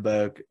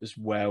Hamburg as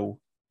well.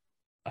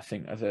 I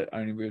think are the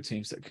only real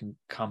teams that can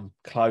come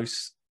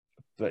close.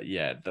 But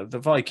yeah, the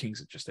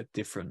Vikings are just a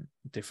different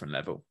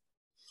level.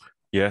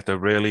 Yeah, they're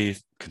really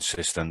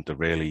consistent. They're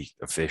really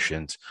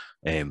efficient.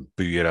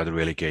 Booyer had a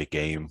really great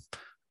game.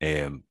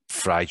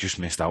 Fry just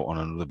missed out on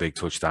another big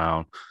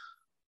touchdown.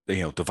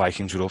 The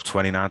Vikings were up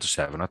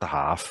 29-7 at the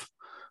half.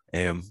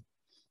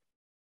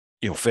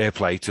 Fair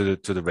play to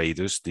the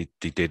Raiders. They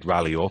did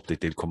rally up. They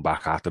did come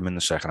back at them in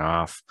the second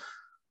half.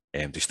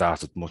 They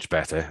started much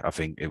better. I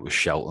think it was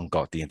Shelton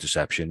got the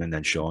interception, and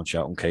then Sean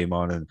Shelton came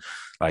on, and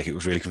like it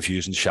was really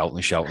confusing.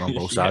 Shelton on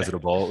both sides of the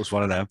ball. It was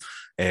one of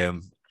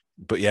them.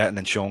 But yeah, and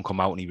then Sean come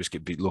out and he was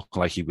looking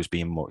like he was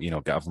being more,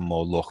 getting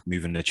more luck,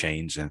 moving the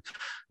chains, and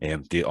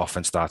the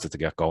offense started to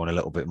get going a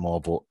little bit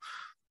more. But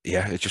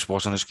yeah, it just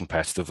wasn't as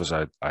competitive as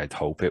I'd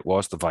hope it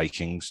was. The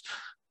Vikings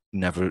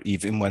never,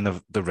 even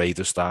when the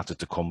Raiders started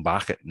to come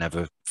back, it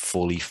never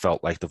fully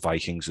felt like the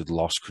Vikings had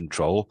lost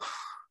control.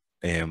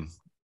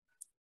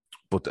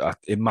 But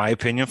in my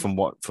opinion, from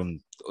what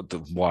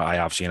I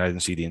have seen, I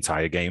didn't see the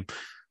entire game,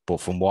 but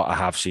from what I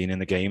have seen in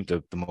the game,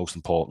 the most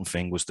important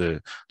thing was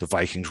the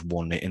Vikings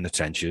won it in the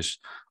trenches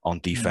on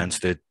defense.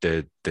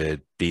 The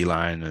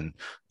D-line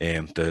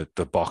and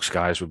the box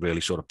guys were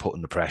really sort of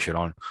putting the pressure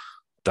on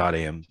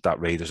that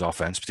Raiders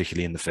offense,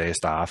 particularly in the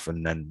first half,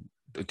 and then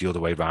the other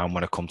way around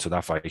when it comes to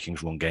that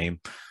Vikings run game.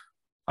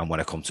 And when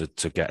it comes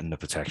to getting the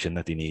protection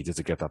that they needed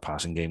to get that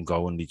passing game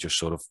going,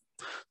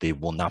 they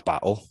won that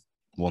battle,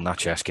 won that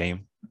chess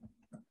game.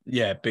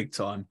 Yeah, big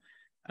time.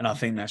 And I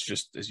think that's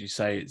just, as you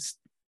say,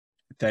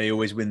 they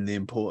always win the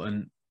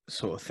important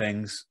sort of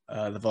things,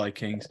 the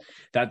Vikings.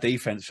 That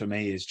defense for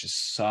me is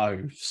just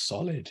so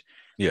solid.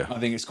 Yeah. I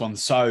think it's gone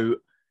so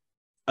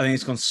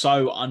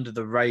under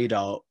the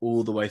radar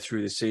all the way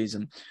through the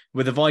season.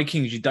 With the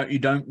Vikings, you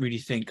don't really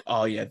think,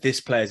 oh yeah,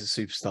 this player's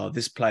a superstar,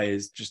 this player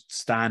is just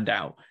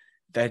standout.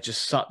 They're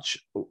just such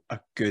a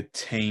good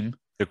team.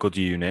 A good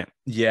unit.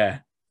 Yeah.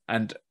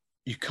 And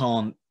you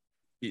can't,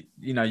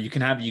 you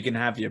can have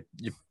your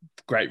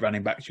great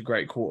running backs, your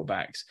great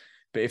quarterbacks.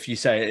 But if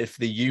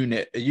a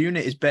unit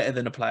is better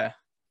than a player,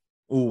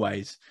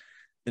 always.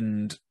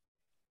 And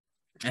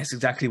that's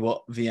exactly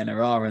what Vienna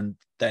are, and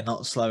they're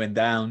not slowing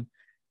down.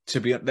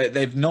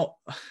 They've not.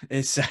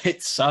 It's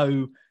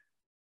so,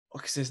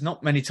 because there's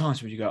not many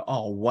times where you go,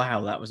 oh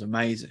wow, that was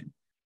amazing.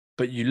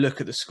 But you look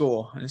at the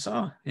score and it's,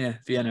 oh yeah,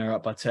 Vienna are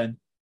up by 10.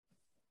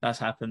 That's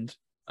happened.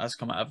 That's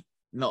come out of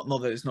not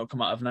that it's not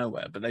come out of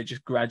nowhere, but they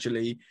just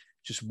gradually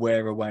just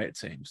wear away at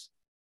teams.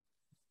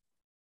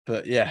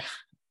 But yeah,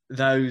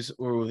 those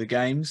were all the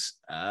games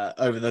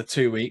over the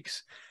 2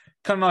 weeks.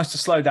 Kind of nice to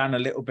slow down a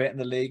little bit in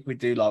the league. We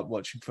do like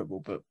watching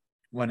football, but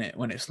when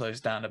it slows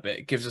down a bit,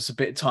 it gives us a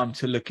bit of time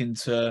to look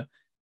into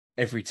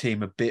every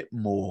team a bit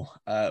more,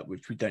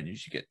 which we don't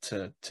usually get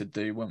to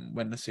do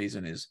when the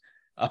season is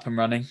up and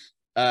running.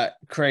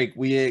 Craig,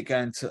 we are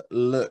going to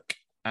look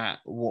at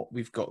what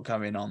we've got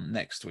going on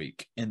next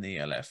week in the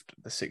ELF,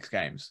 the 6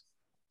 games.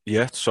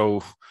 Yeah,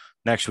 so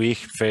next week,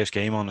 first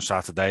game on a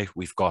Saturday,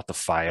 we've got the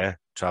Fire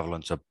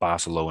traveling to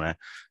Barcelona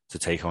to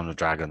take on the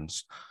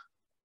Dragons.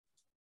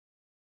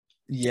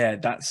 Yeah,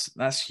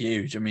 that's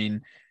huge. I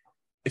mean,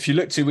 if you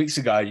look 2 weeks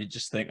ago, you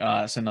just think,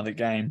 it's another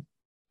game.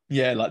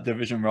 Yeah, like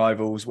division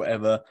rivals,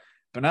 whatever.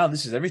 But now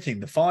this is everything.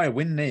 The Fire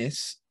win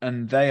this,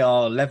 and they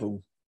are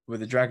level with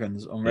the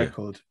Dragons on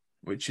record,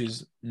 which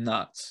is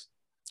nuts.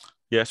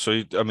 Yeah,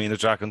 so I mean, the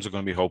Dragons are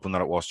going to be hoping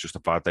that it was just a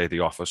bad day at the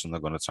office, and they're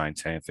going to try and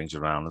turn things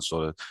around and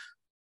sort of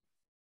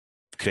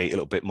create a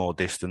little bit more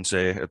distance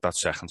at that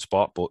second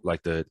spot. But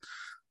like the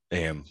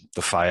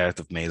Fire,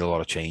 they've made a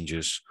lot of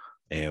changes.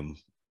 You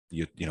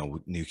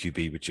know, new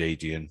QB with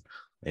JD and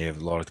a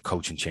lot of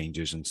coaching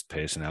changes and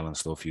personnel and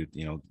stuff.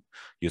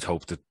 You'd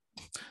hope that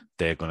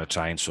they're going to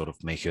try and sort of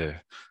make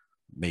a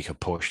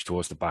push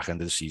towards the back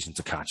end of the season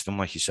to catch them,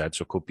 like you said.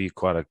 So it could be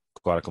quite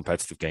a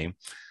competitive game.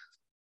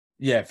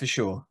 Yeah, for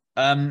sure.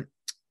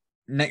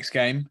 Next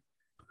game,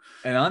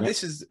 and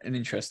this is an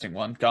interesting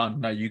one. Go on.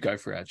 No, you go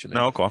for it, actually.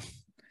 No, go on.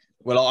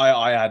 Well,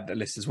 I had a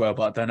list as well,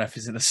 but I don't know if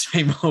it's in the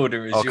same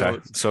order as yours. Okay,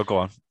 so go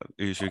on.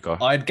 Usually go.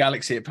 I had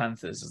Galaxy at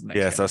Panthers as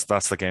next game.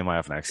 That's the game I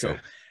have next. Cool.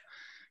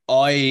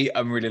 I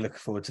am really looking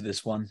forward to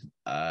this one.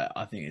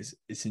 I think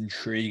it's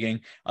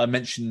intriguing. I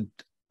mentioned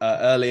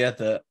earlier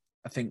that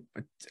I think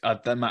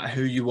no matter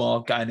who you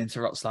are, going into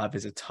Wroclaw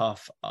is a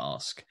tough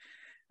ask.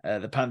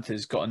 The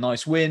Panthers got a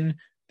nice win.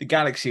 The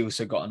Galaxy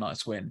also got a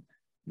nice win.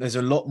 There's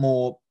a lot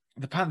more.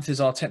 The Panthers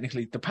are still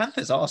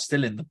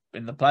in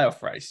the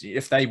playoff race.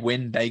 If they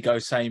win, they go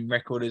same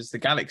record as the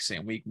Galaxy,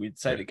 and we'd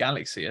say the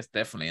Galaxy is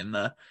definitely in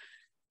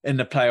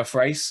the playoff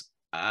race.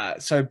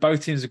 So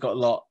both teams have got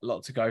a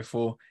lot to go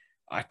for.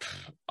 I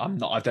don't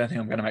think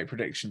I'm going to make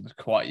predictions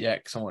quite yet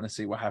because I want to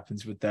see what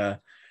happens with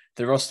the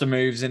roster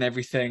moves and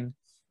everything.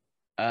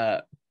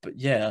 But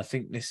yeah, I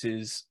think this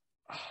is.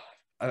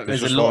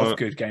 There's a lot of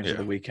good games of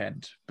the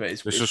weekend, but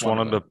it's just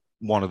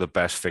one of the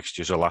best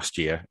fixtures of last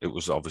year. It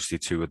was obviously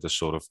two of the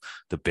sort of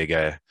the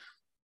bigger,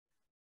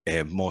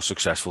 more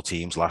successful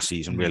teams last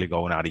season really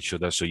going at each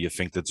other. So you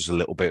think that there's a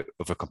little bit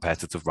of a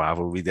competitive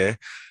rivalry there.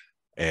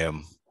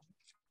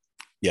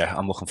 Yeah,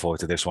 I'm looking forward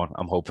to this one.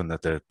 I'm hoping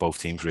that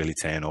both teams really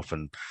turn up,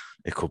 and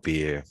it could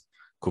be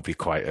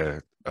quite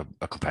a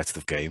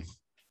competitive game.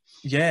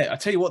 Yeah, I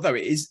tell you what though,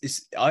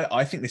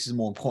 I think this is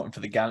more important for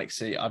the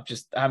Galaxy. I'm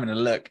just having a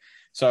look.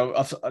 So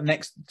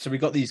we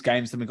got these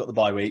games, then we got the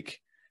bye week,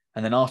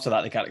 and then after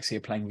that, the Galaxy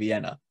are playing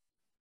Vienna.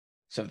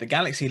 So if the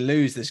Galaxy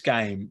lose this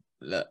game,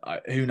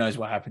 who knows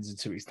what happens in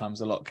 2 weeks' time?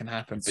 A lot can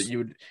happen, but you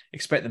would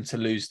expect them to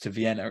lose to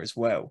Vienna as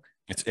well.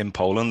 It's in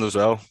Poland as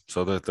well,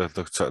 so they're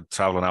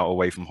traveling out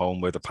away from home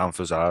where the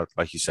Panthers are.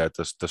 Like you said,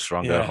 they're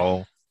stronger at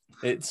home.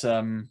 It's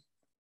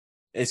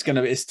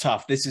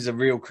tough. This is a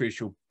real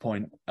crucial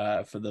point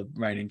for the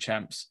reigning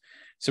champs.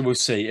 So we'll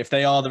see if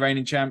they are the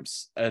reigning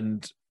champs,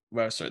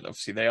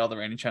 obviously they are the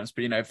reigning champs.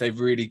 But if they've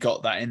really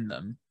got that in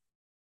them,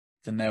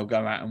 then they'll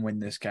go out and win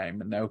this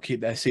game, and they'll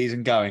keep their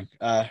season going.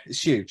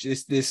 It's huge.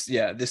 This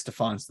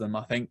defines them,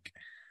 I think.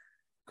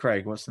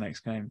 Craig, what's the next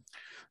game?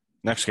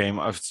 Next game,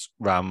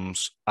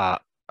 Rams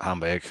at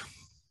Hamburg.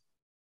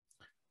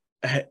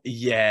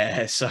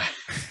 Yeah, so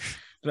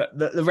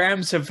the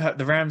Rams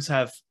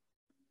have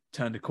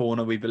turned a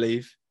corner, we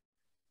believe,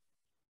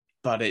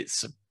 but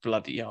it's a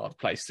bloody hard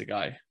place to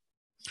go.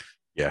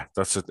 Yeah,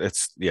 that's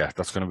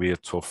going to be a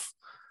tough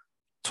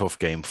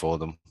game for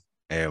them.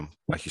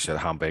 Like you said,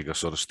 Hamburg are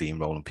sort of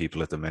steamrolling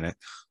people at the minute,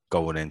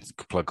 going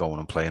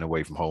and playing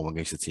away from home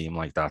against a team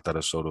like that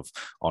are sort of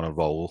on a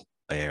roll.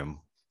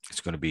 It's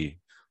going to be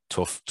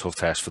tough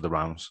test for the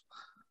Rams.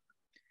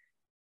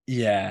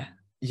 Yeah,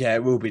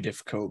 it will be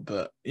difficult,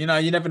 but you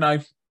never know.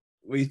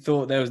 We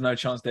thought there was no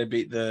chance they'd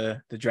beat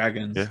the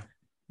Dragons. Yeah,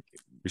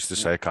 used to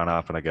say it can't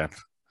happen again.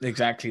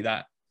 Exactly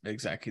that.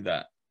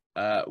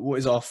 What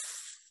is the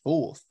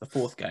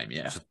fourth game?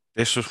 Yeah, so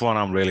this was one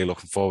I'm really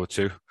looking forward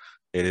to.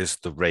 It is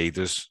the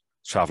Raiders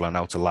traveling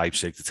out to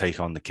Leipzig to take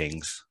on the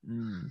Kings.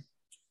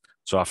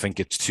 So I think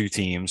it's two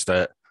teams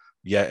that,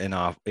 in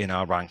our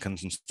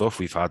rankings and stuff,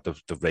 we've had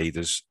the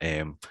Raiders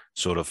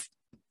sort of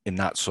in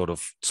that sort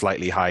of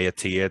slightly higher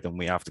tier than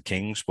we have the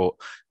Kings. But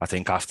I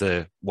think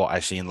after what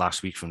I've seen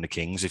last week from the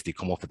Kings, if they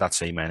come up with that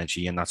same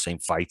energy and that same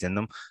fight in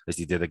them as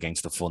they did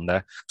against the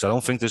Thunder, so I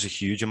don't think there's a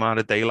huge amount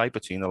of daylight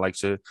between the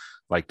likes of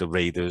like the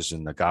Raiders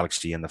and the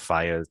Galaxy and the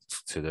Fire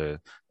to the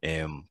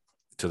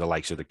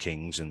likes of the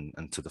Kings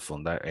and to the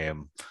Thunder.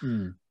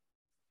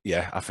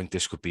 Yeah, I think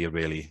this could be a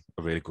really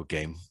good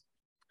game.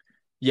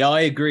 Yeah,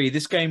 I agree.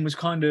 This game was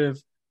kind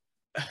of,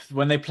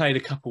 when they played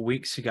a couple of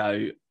weeks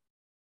ago,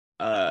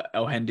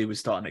 El Hendy was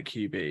starting at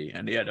QB,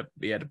 and he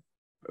had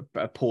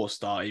a poor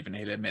start. Even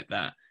he'll admit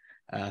that.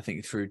 I think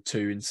he threw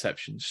 2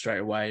 interceptions straight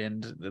away,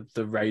 and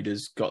the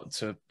Raiders got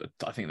to,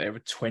 I think they were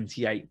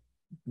 28-0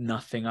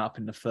 up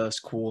in the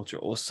first quarter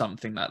or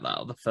something like that,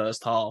 or the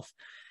first half.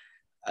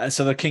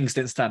 So the Kings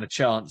didn't stand a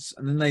chance,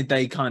 and then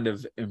they kind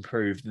of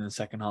improved in the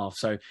second half.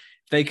 So if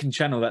they can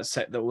channel that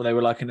set that they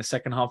were like in the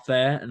second half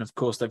there, and of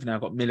course they've now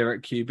got Miller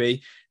at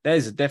QB,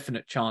 there's a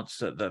definite chance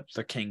that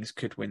the Kings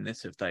could win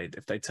this if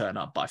they turn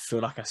up. But I feel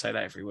like I say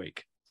that every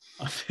week.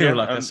 I say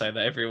that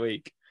every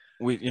week.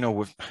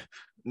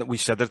 We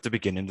said at the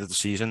beginning of the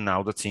season,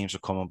 now the teams are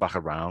coming back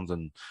around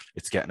and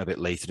it's getting a bit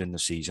later in the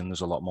season. There's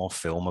a lot more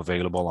film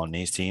available on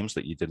these teams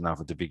that you didn't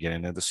have at the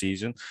beginning of the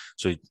season.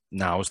 So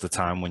now is the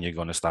time when you're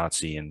going to start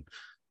seeing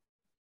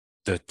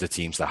the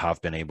teams that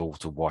have been able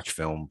to watch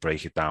film,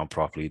 break it down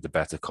properly, the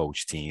better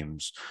coach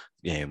teams,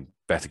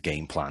 better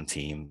game plan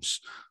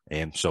teams.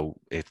 So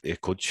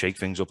it could shake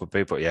things up a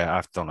bit. But yeah,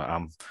 I've done it.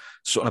 I'm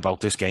something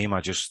about this game.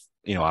 I just,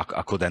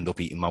 I could end up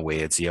eating my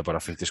words here, but I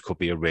think this could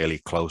be a really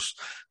close,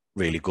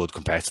 really good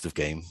competitive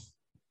game.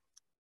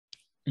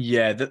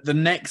 Yeah, the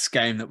next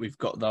game that we've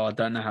got, though, I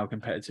don't know how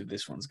competitive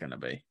this one's going to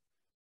be.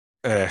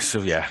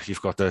 So yeah,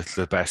 you've got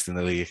the best in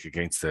the league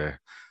against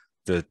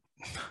the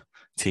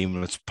team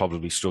that's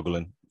probably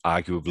struggling,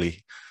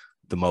 arguably,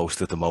 the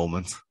most at the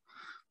moment.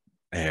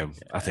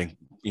 I think,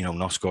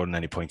 not scoring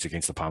any points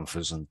against the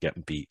Panthers and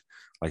getting beat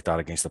like that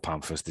against the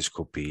Panthers, this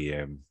could be.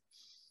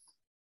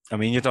 I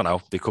mean, you don't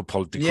know. They could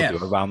do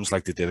the Rams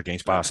like they did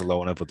against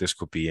Barcelona, but this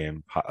could be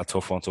a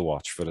tough one to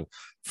watch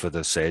for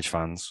the Surge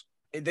fans.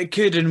 They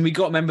could, and we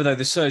got to remember though,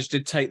 the Surge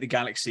did take the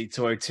Galaxy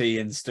to OT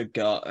in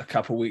Stuttgart a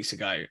couple of weeks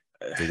ago.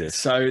 They did.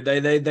 So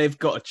they've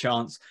got a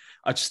chance.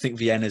 I just think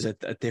Vienna's a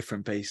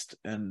different beast,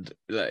 and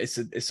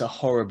it's a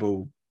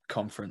horrible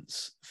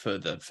conference for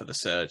the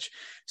Surge.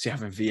 So you're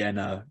having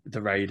Vienna,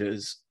 the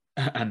Raiders,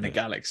 and the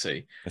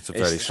Galaxy. It's a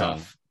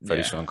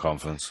very strong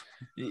conference.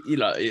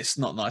 It's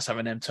not nice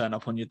having them turn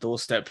up on your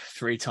doorstep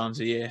 3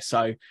 times a year.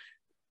 So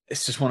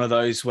it's just one of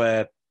those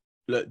where,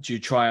 look, do you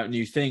try out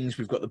new things?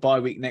 We've got the bye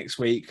week next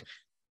week.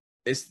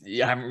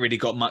 You haven't really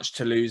got much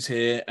to lose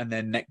here. And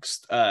then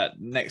next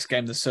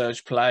game, the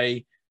Surge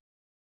play,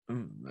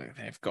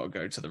 they've got to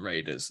go to the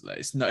Raiders. I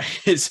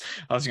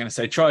was going to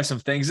say, try some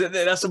things.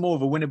 That's more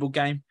of a winnable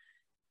game.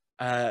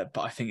 But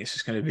I think it's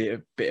just going to be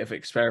a bit of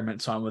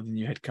experiment time with the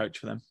new head coach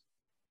for them.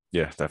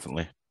 Yeah,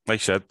 definitely.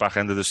 Like you said, back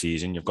end of the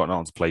season, you've got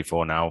nothing to play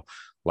for now.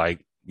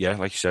 Like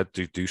you said,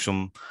 do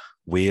some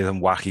weird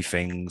and wacky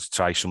things.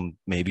 Try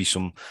maybe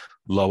some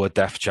lower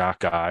depth chart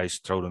guys,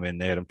 throw them in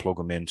there and plug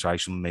them in. Try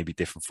some maybe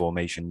different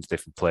formations,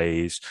 different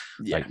plays.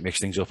 Like mix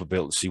things up a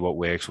bit to see what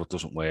works, what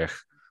doesn't work.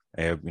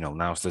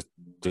 Now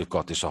they've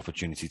got this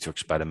opportunity to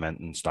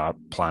experiment and start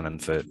planning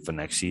for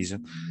next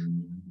season.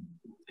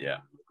 Yeah,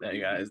 there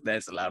you go.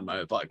 There's a loud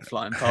motorbike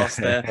flying past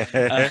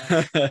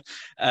there.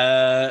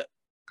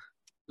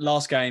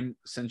 Last game,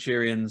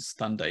 Centurions,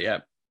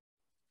 Thunder.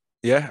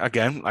 Yeah.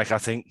 Again, I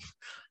think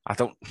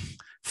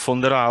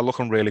Thunder are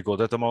looking really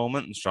good at the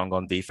moment and strong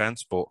on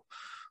defense, but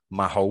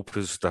my hope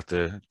is that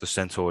the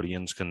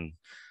Centurions can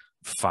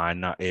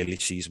find that early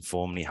season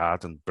form they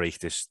had and break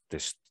this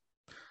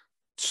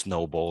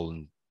snowball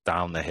and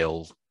down the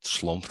hill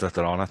slump that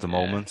they're on at the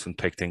moment and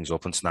pick things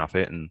up and snap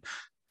it and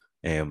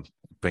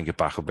bring it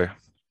back a bit.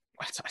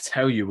 I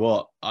tell you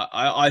what,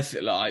 I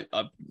feel like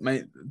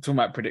talking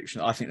about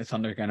prediction. I think the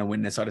Thunder are going to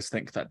win this. I just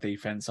think that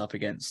defense up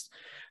against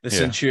the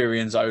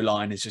Centurions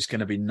O-line is just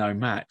going to be no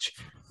match.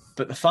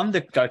 But the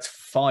Thunder go to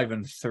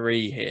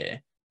 5-3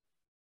 here.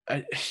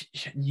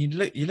 You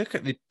look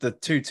at the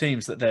two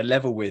teams that they're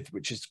level with,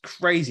 which is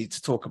crazy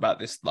to talk about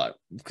this. Like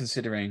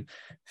considering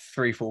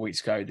 3-4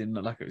 weeks ago, it didn't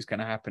look like it was going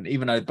to happen.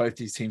 Even though both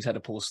these teams had a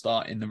poor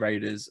start in the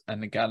Raiders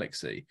and the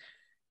Galaxy.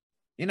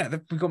 We've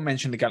got to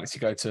mention the Galaxy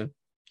go to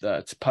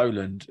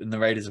Poland and the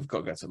Raiders have got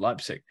to go to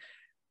Leipzig.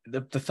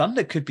 The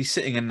Thunder could be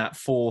sitting in that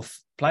 4th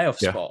playoff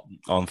spot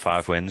on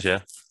 5 wins.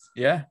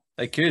 Yeah,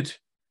 they could.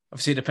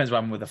 Obviously, it depends what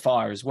happens with the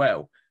Fire as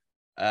well.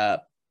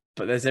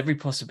 But there's every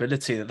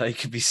possibility that they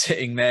could be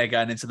sitting there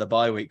going into the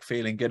bye week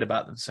feeling good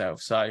about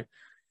themselves. So,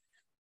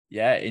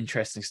 yeah,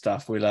 interesting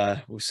stuff.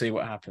 We'll see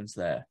what happens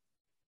there.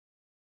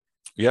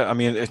 Yeah, I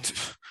mean,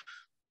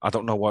 I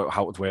don't know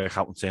how it would work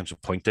out in terms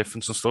of point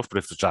difference and stuff, but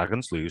if the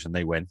Dragons lose and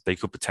they win, they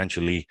could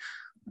potentially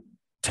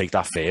take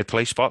that 3rd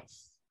place spot.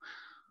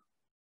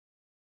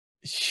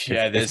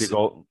 Yeah,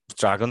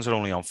 Dragons are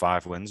only on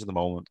 5 wins at the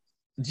moment.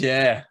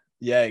 Yeah,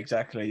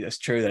 exactly. That's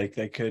true.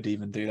 They could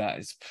even do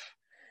that.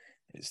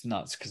 It's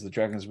nuts because the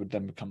Dragons would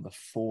then become the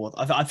 4th.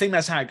 I think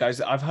that's how it goes.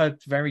 I've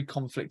heard very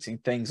conflicting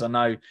things. I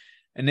know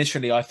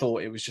initially I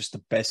thought it was just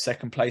the best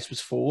 2nd place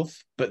was 4th,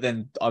 but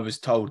then I was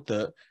told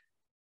that,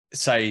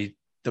 say,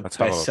 that's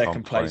best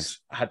 2nd place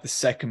had the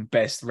 2nd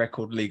best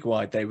record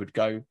league-wide, they would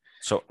go.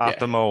 So at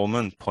the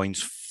moment,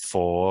 points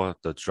for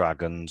the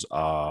Dragons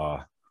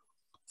are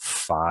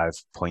 5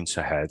 points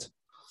ahead.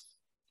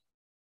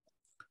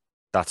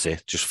 That's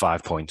it, just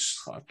 5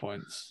 points. 5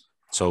 points.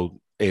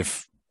 So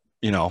if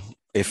the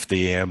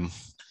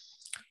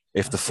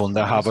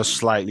Thunder have a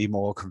slightly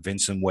more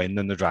convincing win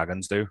than the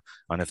Dragons do,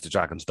 and if the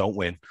Dragons don't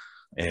win,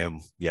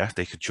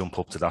 they could jump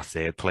up to that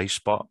 3rd place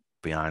spot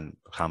behind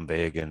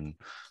Hamburg and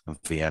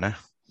Vienna.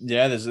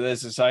 Yeah, there's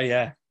a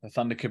say, the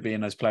Thunder could be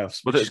in those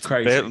playoffs. But it's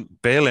crazy.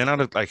 Berlin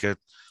had I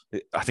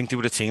think they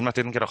were a team that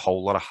didn't get a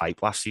whole lot of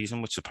hype last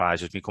season, which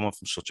surprises me coming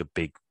from such a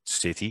big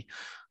city.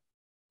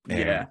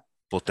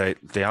 But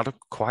they had a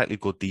quietly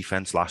good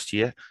defense last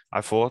year.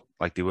 I thought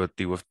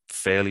they were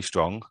fairly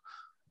strong.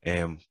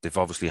 They've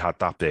obviously had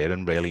that there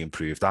and really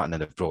improved that, and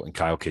then they've brought in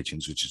Kyle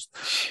Kitchens, which is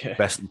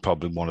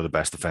probably one of the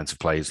best defensive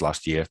players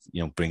last year.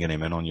 Bringing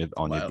him in on your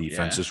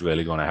defense is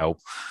really going to help.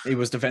 He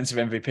was defensive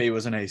MVP,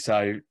 wasn't he?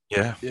 So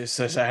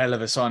it's a hell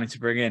of a signing to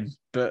bring in.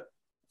 But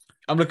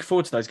I'm looking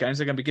forward to those games.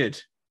 They're going to be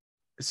good.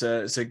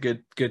 It's a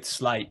good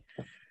slate.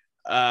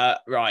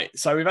 Right.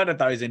 So we've added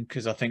those in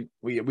because I think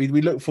we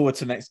look forward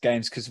to next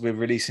games because we're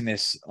releasing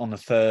this on a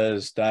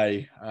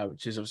Thursday,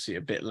 which is obviously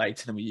a bit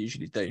later than we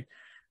usually do.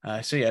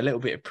 So yeah, a little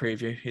bit of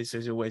preview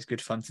is always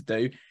good fun to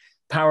do.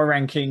 Power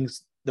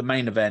rankings, the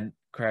main event,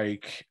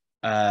 Craig.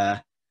 Yeah,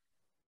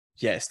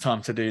 it's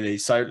time to do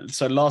these.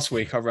 So last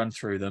week I ran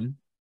through them.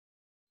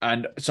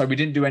 And so we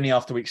didn't do any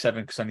after week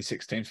 7 because only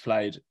 6 teams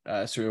played.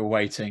 So we were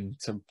waiting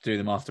to do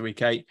them after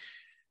week 8.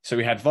 So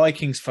we had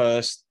Vikings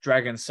first,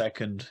 Dragons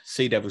second,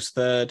 Sea Devils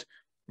third,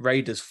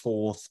 Raiders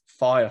 4th,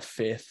 Fire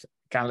 5th,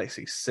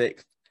 Galaxy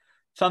 6th,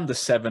 Thunder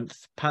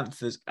 7th,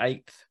 Panthers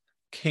 8th,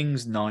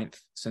 Kings 9th,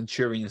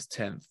 Centurions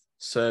 10th,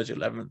 Surge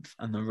 11th,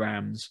 and the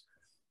Rams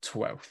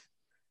 12th.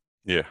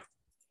 Yeah.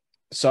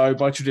 So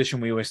by tradition,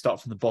 we always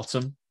start from the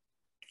bottom.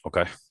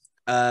 Okay.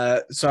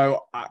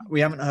 So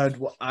we haven't heard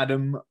what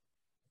Adam...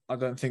 I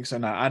don't think so.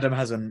 No, Adam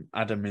hasn't.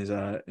 Adam is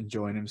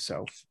enjoying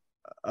himself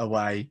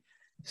away,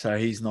 so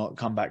he's not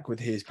come back with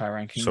his power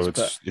rankings. So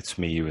it's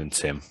me, you, and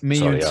Tim.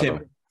 You, and Tim,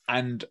 Adam.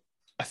 And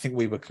I think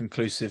we were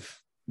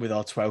conclusive with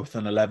our 12th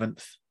and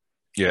 11th.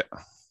 Yeah.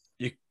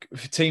 If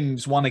a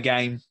team's won a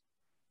game,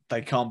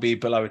 they can't be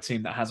below a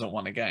team that hasn't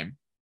won a game.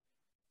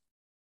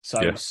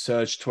 So yeah.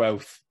 Surge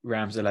 12th,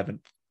 Rams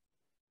 11th.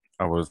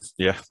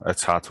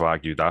 It's hard to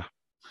argue that.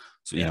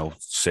 So you know,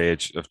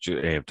 Sage of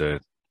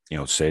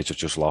Sage have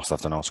just lost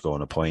after not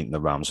scoring a point, and the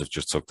Rams have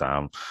just took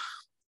down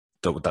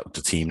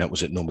the team that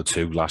was at number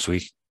 2 last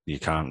week. We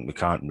can't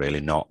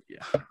really not.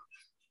 Yeah.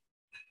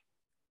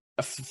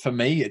 For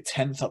me, at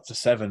 10th up to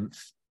 7th,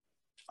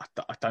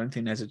 I don't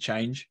think there's a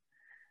change.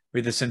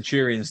 With the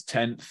Centurions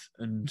 10th,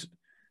 and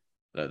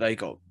they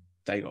got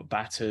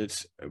battered.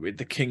 With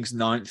the Kings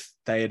 9th,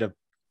 they had a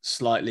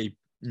slightly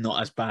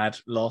not as bad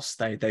loss.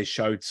 They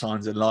showed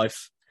signs of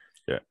life.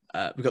 Yeah,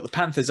 we got the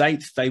Panthers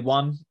 8th. They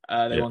won.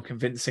 They won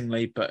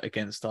convincingly, but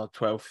against our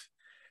 12th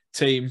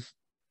team.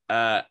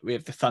 We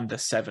have the Thunder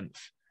 7th.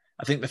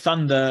 I think the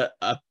Thunder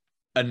are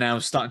now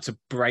starting to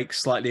break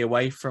slightly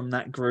away from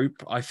that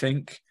group. I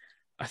think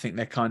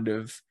they're kind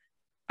of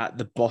at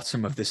the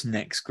bottom of this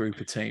next group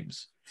of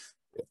teams.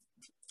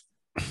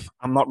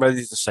 I'm not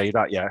ready to say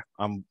that yet.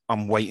 I'm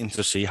waiting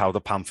to see how the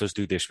Panthers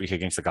do this week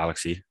against the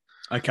Galaxy.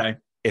 Okay.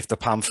 If the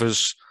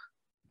Panthers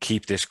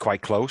keep this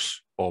quite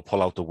close or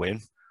pull out the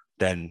win,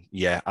 then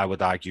yeah, I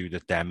would argue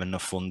that them and the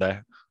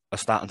Thunder are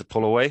starting to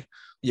pull away.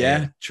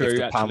 Yeah, true.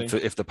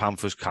 If the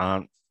Panthers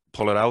can't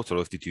pull it out, or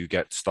if they do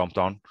get stomped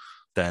on,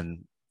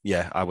 then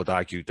yeah, I would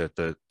argue that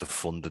the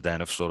Thunder then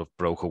have sort of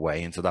broke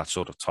away into that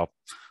sort of top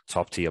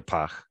tier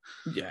pack.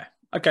 Yeah.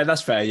 Okay,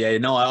 that's fair. Yeah,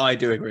 no, I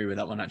do agree with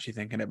that one. Actually,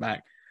 thinking it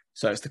back,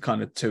 so it's the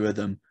kind of 2 of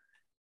them.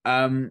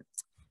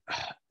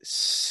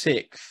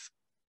 6th,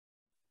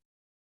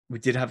 we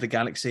did have the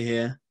Galaxy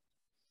here.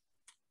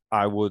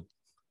 I would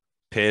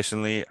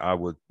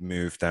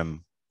move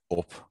them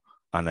up,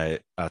 and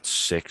at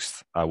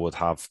 6th, I would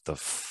have the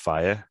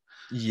Fire.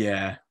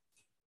 Yeah,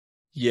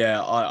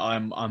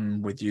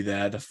 I'm with you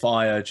there. The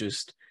Fire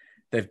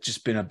they've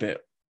just been a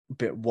bit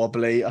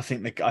wobbly. I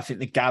think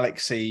the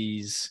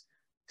Galaxy's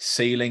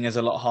ceiling is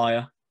a lot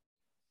higher,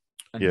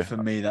 and for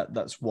me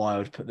that's why I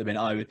would put them in.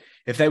 I know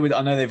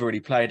they've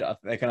already played.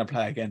 They're going to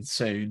play again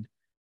soon,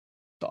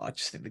 but I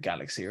just think the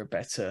Galaxy are a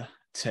better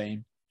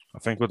team. I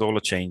think with all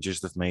the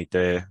changes they've made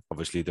there,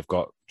 obviously they've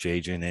got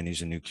JJ in,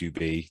 he's a new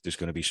QB. There's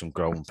going to be some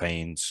growing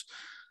pains.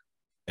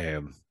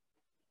 I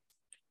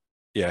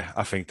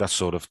think that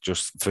sort of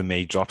just, for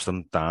me, drops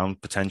them down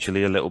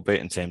potentially a little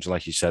bit in terms of,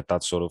 like you said,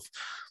 that sort of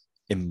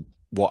in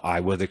what I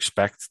would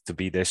expect to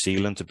be their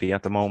ceiling to be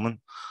at the moment.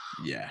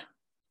 Yeah.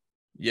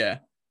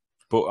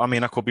 But, I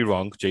mean, I could be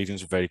wrong.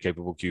 Jaden's a very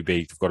capable QB.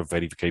 They've got a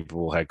very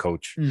capable head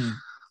coach.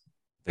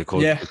 They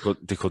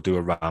could do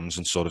a Rams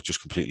and sort of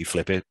just completely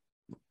flip it.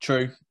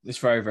 True. It's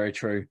very, very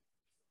true.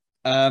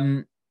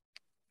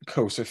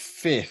 Cool. So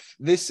 5th,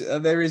 this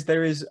there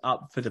is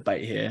up for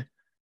debate here.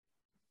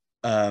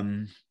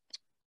 I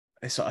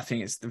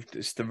think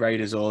it's the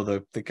Raiders or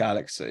the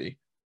Galaxy.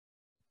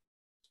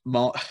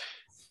 My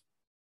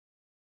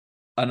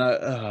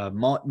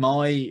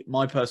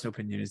personal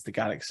opinion is the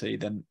Galaxy,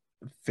 then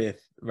 5th,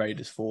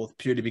 Raiders 4th,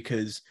 purely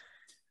because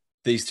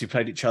these two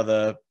played each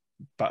other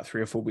about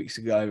 3 or 4 weeks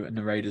ago, and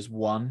the Raiders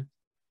won.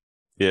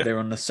 Yeah, they're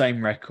on the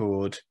same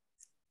record.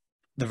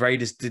 The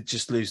Raiders did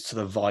just lose to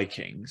the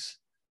Vikings.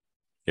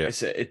 Yeah,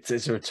 it's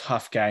a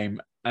tough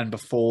game, and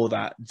before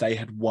that, they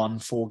had won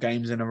 4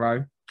 games in a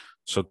row.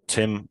 So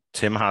Tim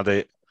had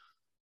it.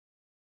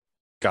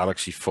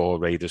 Galaxy 4,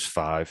 Raiders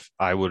 5.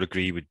 I would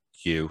agree with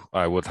you.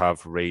 I would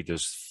have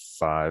Raiders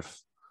 5.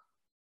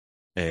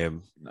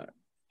 No.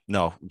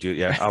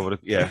 I would.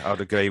 Yeah, I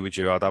would agree with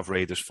you. I'd have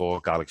Raiders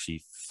 4,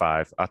 Galaxy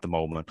 5 at the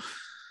moment.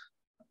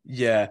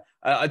 Yeah,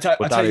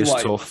 but that is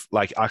tough.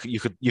 Like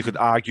you could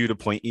argue the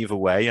point either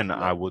way, and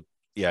I would.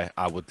 Yeah,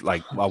 I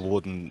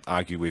wouldn't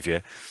argue with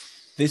you.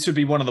 This would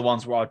be one of the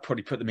ones where I'd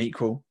probably put them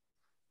equal,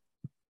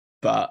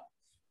 but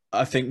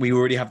I think we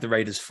already have the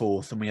Raiders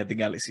 4th and we had the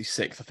Galaxy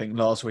 6th. I think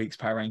last week's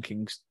power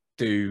rankings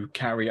do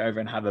carry over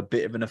and have a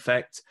bit of an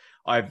effect.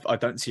 I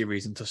don't see a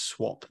reason to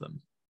swap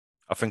them.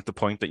 I think the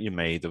point that you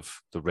made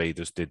of the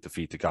Raiders did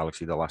defeat the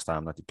Galaxy the last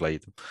time that they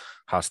played them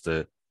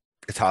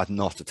it's hard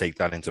not to take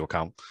that into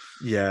account.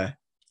 Yeah.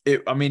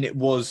 It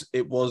was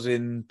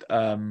in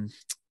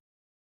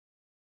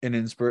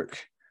Innsbruck,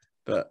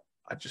 but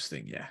I just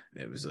think,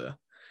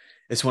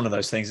 it's one of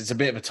those things. It's a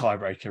bit of a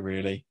tiebreaker,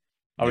 really.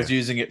 I was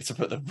using it to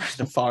put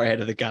the far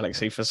ahead of the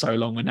Galaxy for so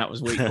long when that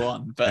was week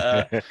one.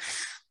 But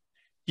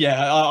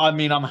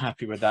I'm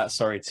happy with that.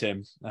 Sorry,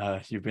 Tim.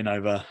 You've been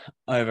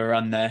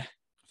overrun there.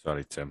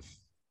 Sorry, Tim.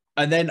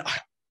 And then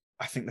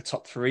I think the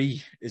top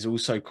three is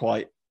also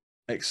quite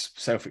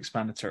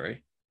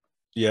self-explanatory.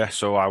 Yeah,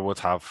 so I would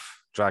have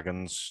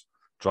Dragons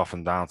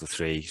dropping down to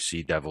 3,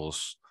 Sea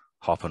Devils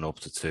hopping up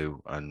to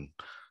 2, and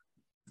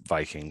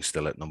Vikings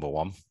still at number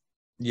 1.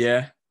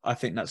 Yeah, I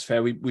think that's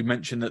fair. We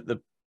mentioned that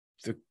the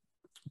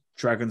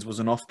Dragons was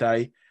an off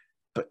day,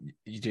 but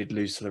you did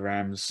lose to the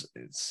Rams.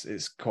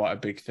 It's quite a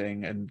big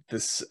thing, and the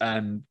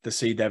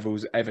Sea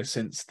Devils, ever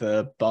since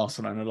the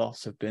Barcelona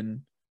loss, have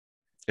been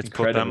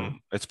incredible.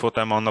 It's put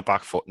them on the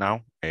back foot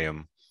now,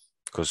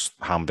 because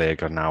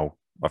Hamburg have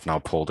now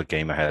pulled a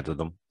game ahead of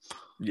them.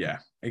 Yeah,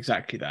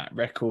 exactly that.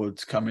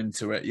 Records come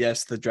into it.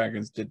 Yes, the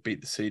Dragons did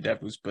beat the Sea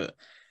Devils, but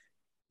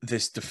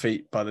this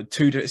defeat by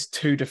it's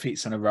 2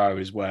 defeats in a row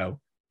as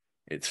well.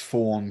 Its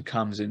form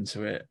comes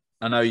into it.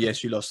 I know,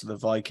 yes, you lost to the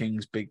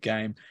Vikings, big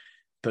game,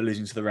 but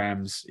losing to the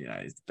Rams,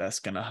 that's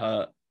going to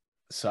hurt.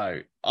 So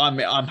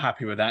I'm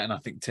happy with that, and I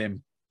think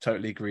Tim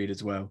totally agreed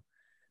as well.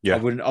 Yeah, I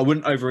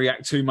wouldn't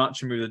overreact too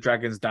much and move the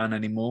Dragons down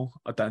anymore.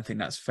 I don't think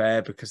that's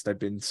fair because they've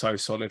been so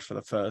solid for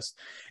the first.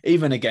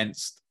 Even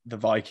against the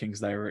Vikings,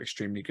 they were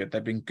extremely good.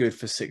 They've been good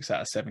for 6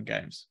 out of 7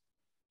 games.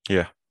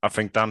 Yeah, I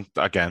think then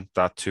again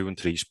that 2 and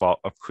 3 spot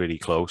are pretty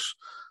close,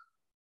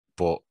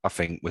 but I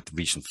think with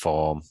recent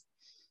form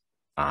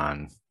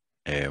and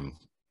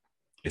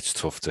it's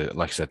tough to,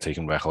 like I said,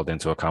 taking record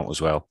into account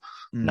as well.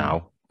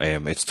 Now,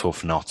 it's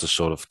tough not to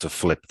sort of to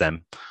flip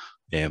them,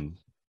 and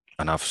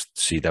have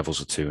Sea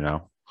Devils at 2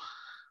 now.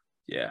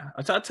 Yeah,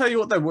 I'll tell you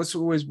what though. What's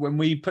always when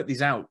we put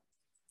these out,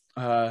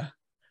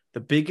 the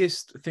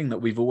biggest thing that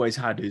we've always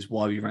had is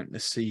why we rank the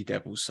Sea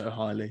Devils so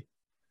highly.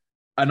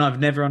 And I've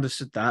never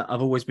understood that.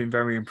 I've always been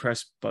very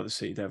impressed by the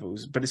Sea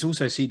Devils, but it's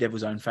also Sea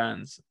Devils' own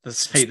fans that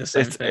say the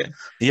same thing.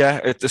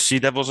 The Sea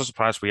Devils are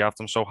surprised we have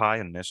them so high,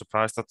 and they're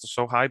surprised that they're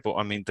so high. But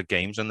I mean, the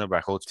games and the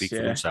records speak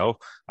for themselves.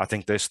 I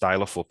think their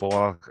style of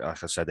football,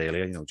 like I said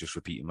earlier, just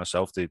repeating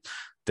myself, they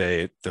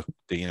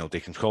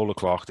control the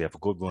clock. They have a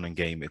good running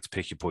game. It's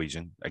pick your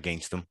poison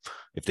against them.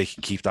 If they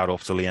can keep that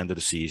up till the end of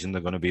the season,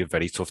 they're going to be a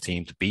very tough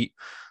team to beat.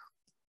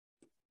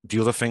 The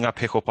other thing I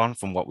pick up on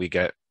from what we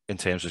get in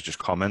terms of just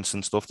comments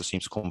and stuff that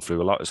seems to come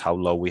through a lot is how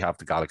low we have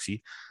the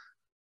Galaxy.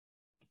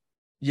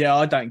 Yeah,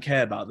 I don't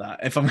care about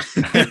that. If I'm,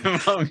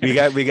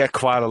 we get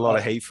quite a lot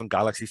of hate from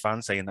Galaxy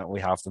fans saying that we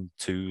have them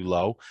too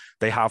low.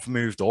 They have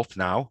moved up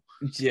now.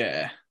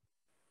 Yeah,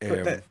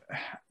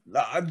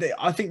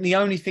 I think the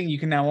only thing you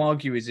can now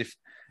argue is if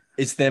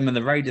it's them and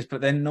the Raiders, but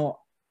they're not.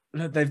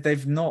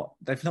 They've not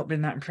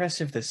been that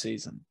impressive this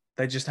season.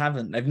 They just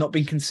haven't. They've not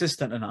been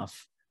consistent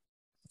enough.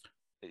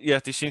 Yeah,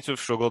 they seem to have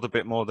struggled a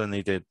bit more than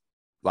they did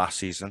last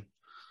season.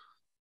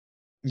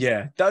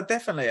 Yeah,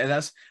 definitely, and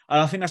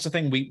I think that's the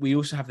thing. We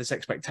also have this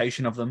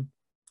expectation of them,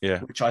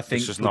 which I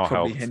think will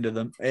probably hinder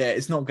them. Yeah,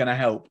 it's not going to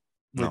help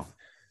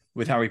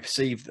with how we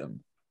perceive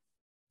them.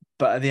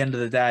 But at the end of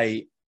the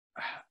day,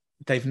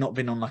 they've not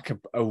been on like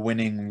a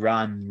winning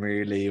run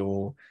really,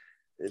 or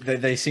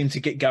they seem to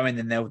get going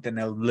and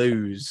they'll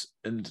lose,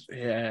 and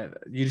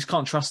you just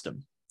can't trust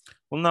them.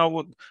 Well,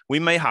 no, we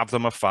may have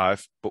them at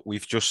 5, but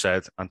we've just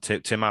said, and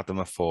Tim had them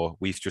at 4.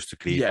 We've just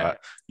agreed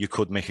that you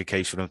could make a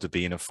case for them to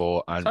be in a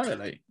 4.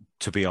 And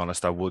to be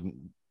honest, I wouldn't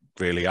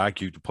really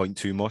argue the point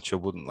too much. I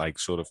wouldn't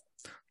sort of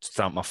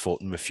stamp my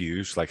foot and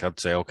refuse. I'd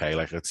say, okay,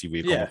 let's see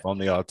where you're coming from.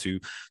 They are two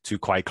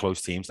quite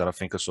close teams that I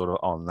think are sort of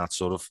on that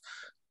sort of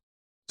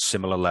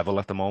similar level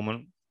at the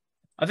moment.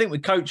 I think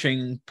with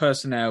coaching,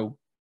 personnel,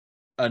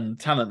 and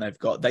talent they've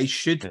got, they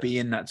should be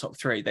in that top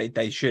 3.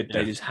 They should.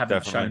 They just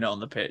haven't shown it on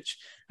the pitch.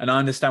 And I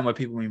understand what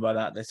people mean by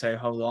that. They say,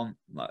 hold on,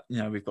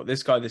 we've got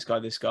this guy.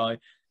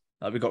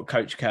 We've got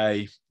Coach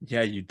K.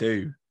 Yeah, you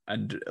do.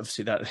 And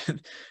obviously that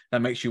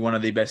makes you one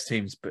of the best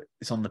teams, but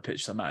it's on the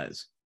pitch that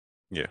matters.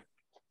 Yeah.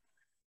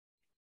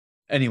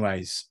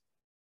 Anyways,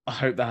 I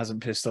hope that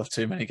hasn't pissed off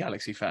too many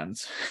Galaxy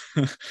fans.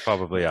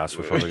 Probably has.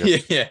 We're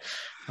probably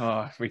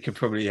Oh, we could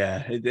probably,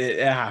 it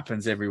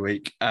happens every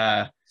week.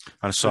 And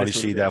sorry,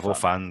 Sea Devil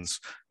fans,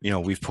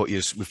 we've put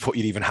you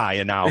even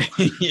higher now.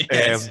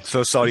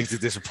 So sorry to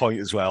disappoint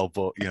as well,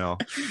 but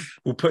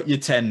we'll put you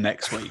 10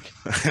 next week.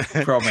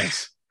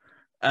 Promise.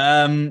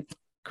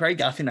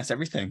 Craig, I think that's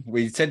everything.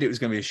 We said it was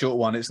going to be a short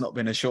one. It's not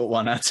been a short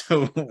one at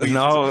all.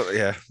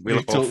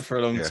 We've talked for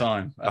a long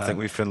time. I think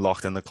we've been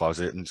locked in the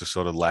closet and just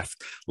sort of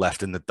left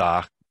in the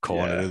dark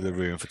corner of the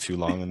room for too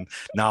long, and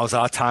now's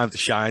our time to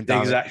shine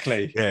down.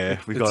 Exactly. Yeah,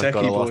 we've got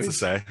a lot to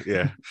say.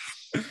 Yeah.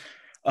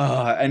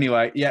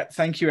 Anyway,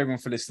 thank you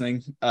everyone for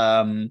listening.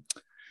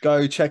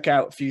 go check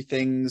out a few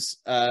things.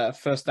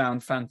 First Down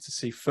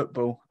Fantasy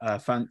Football,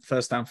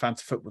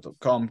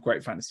 firstdownfantasyfootball.com.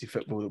 Great fantasy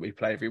football that we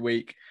play every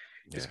week.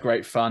 It's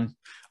great fun.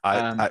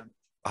 I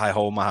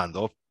hold my hand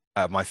up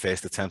at my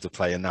first attempt at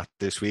playing that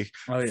this week.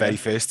 Very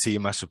first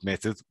team I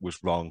submitted was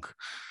wrong.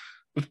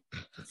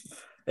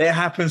 It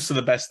happens to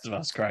the best of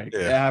us, Craig.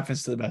 It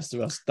happens to the best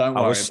of us. Don't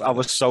worry. I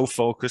was so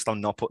focused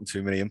on not putting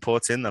too many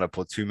imports in that I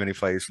put too many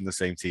players from the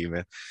same team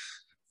in.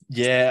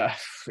 Yeah,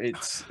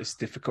 it's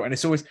difficult, and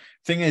it's always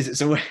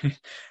I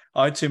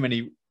had too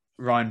many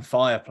Ryan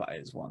Fire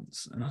players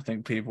once, and I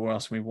think people were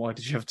asking me, why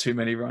did you have too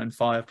many Ryan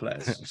Fire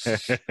players?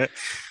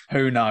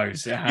 Who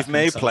knows? You've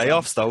made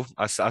playoffs though.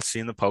 I've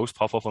seen the post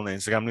pop up on the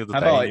Instagram the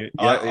other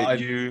day.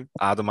 You,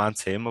 Adam and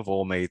Tim have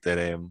all made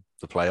the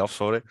playoffs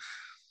for it.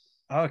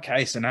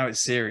 Okay, so now it's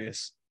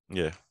serious.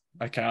 Yeah.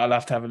 Okay, I'll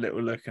have to have a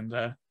little look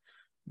and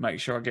make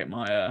sure I get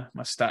my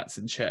my stats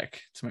in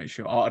check to make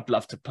sure. I'd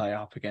love to play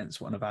up against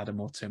one of Adam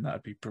or Tim. That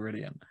would be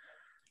brilliant.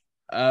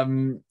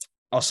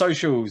 Our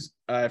socials,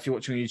 if you're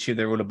watching on YouTube,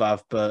 they're all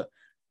above, but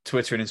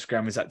Twitter and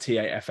Instagram is at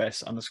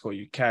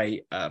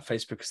 @TAFS_UK.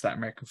 Facebook is That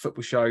American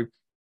Football Show.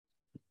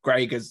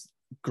 Greg has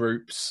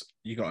groups.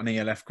 You got an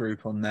ELF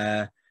group on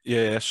there.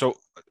 Yeah, so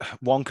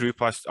one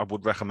group I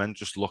would recommend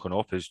just looking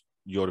up is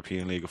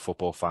European League of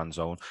Football Fan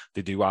Zone.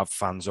 They do have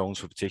fan zones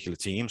for particular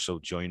teams, so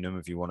join them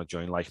if you want to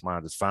join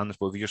like-minded fans.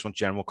 But if you just want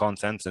general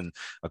content and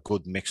a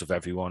good mix of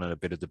everyone and a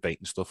bit of debate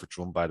and stuff, it's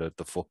run by the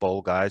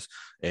football guys.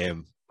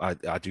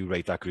 I do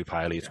rate that group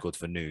highly. It's good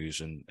for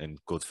news and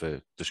good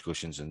for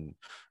discussions and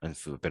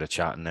for a bit of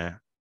chatting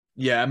there.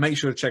 Yeah, make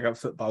sure to check out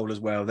Football as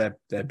well.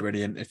 They're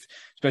brilliant.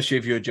 Especially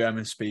if you're a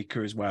German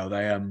speaker as well.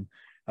 They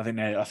I think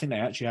they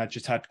actually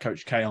just had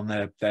Coach K on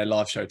their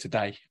live show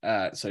today.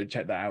 So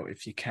check that out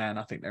if you can.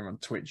 I think they're on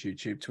Twitch,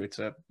 YouTube,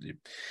 Twitter.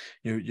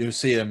 You'll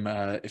see them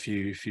if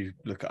you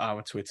look at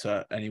our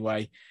Twitter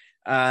anyway.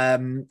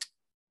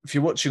 If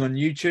you're watching on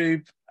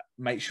YouTube,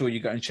 make sure you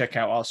go and check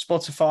out our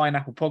Spotify and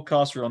Apple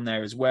Podcasts. We're on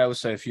there as well.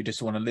 So if you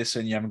just want to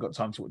listen, you haven't got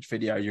time to watch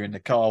video, you're in the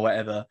car,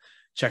 whatever,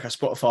 check out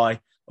Spotify.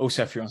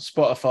 Also, if you're on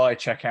Spotify,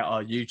 check out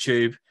our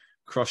YouTube,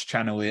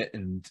 cross-channel it,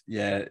 and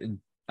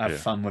have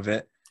fun with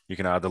it. You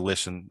can either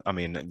listen. I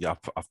mean,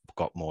 I've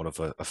got more of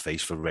a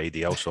face for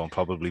radio, so I'm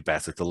probably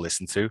better to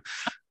listen to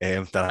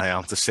than I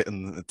am to sit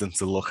and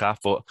to look at.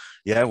 But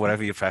yeah,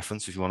 whatever your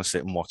preference. If you want to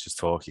sit and watch us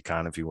talk, you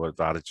can. If you would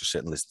rather just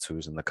sit and listen to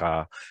us in the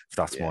car, if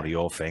that's more of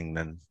your thing,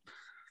 then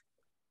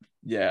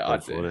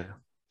I'd do it.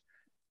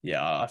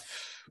 Yeah,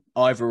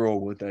 either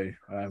or will do.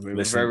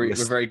 We're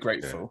very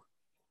grateful.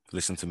 Yeah.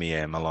 Listen to me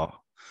a lot.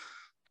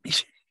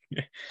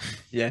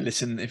 Yeah,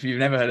 listen, if you've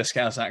never heard a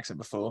Scouse accent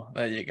before,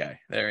 there you go.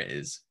 There it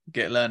is.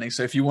 Get learning.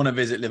 So if you want to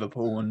visit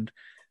Liverpool and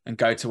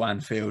go to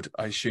Anfield,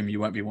 I assume you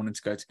won't be wanting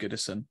to go to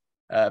Goodison.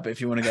 But if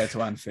you want to go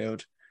to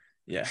Anfield,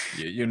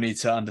 you'll need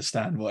to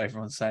understand what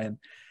everyone's saying.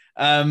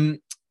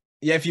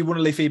 If you want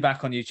to leave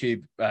feedback on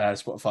YouTube,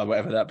 Spotify,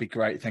 whatever, that'd be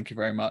great. Thank you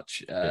very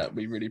much.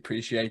 We really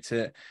appreciate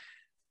it.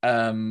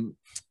 That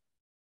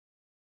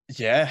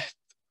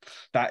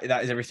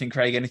is everything,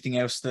 Craig. Anything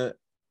else that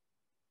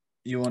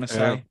you want to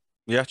say?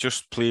 Yeah,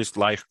 just please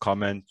like,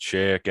 comment,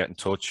 share, get in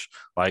touch.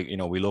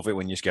 We love it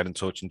when you just get in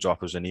touch and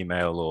drop us an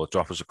email or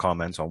drop us a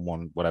comment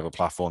on whatever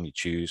platform you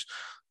choose.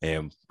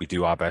 We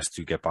do our best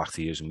to get back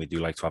to you, and we do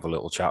like to have a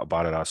little chat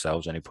about it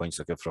ourselves. Any points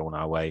that get thrown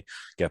our way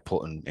get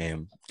put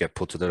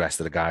to the rest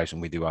of the guys,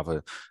 and we do have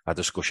a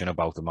discussion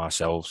about them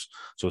ourselves.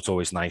 So it's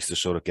always nice to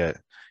sort of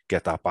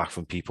get that back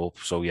from people.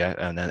 So yeah,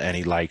 and then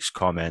any likes,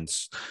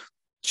 comments,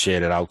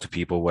 share it out to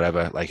people,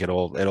 whatever. It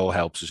all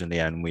helps us in the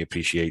end. We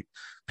appreciate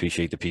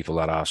the people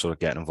that are sort of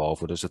getting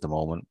involved with us at the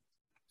moment.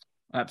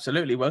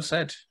 Absolutely, well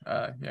said.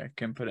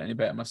 Couldn't put it any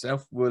better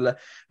myself. We'll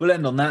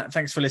end on that.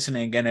 Thanks for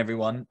listening again,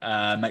 everyone.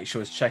 Make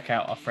sure to check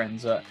out our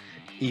friends at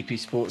EP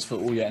Sports for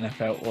all your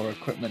NFL or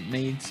equipment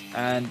needs,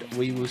 and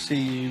we will see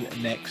you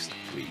next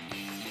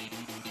week.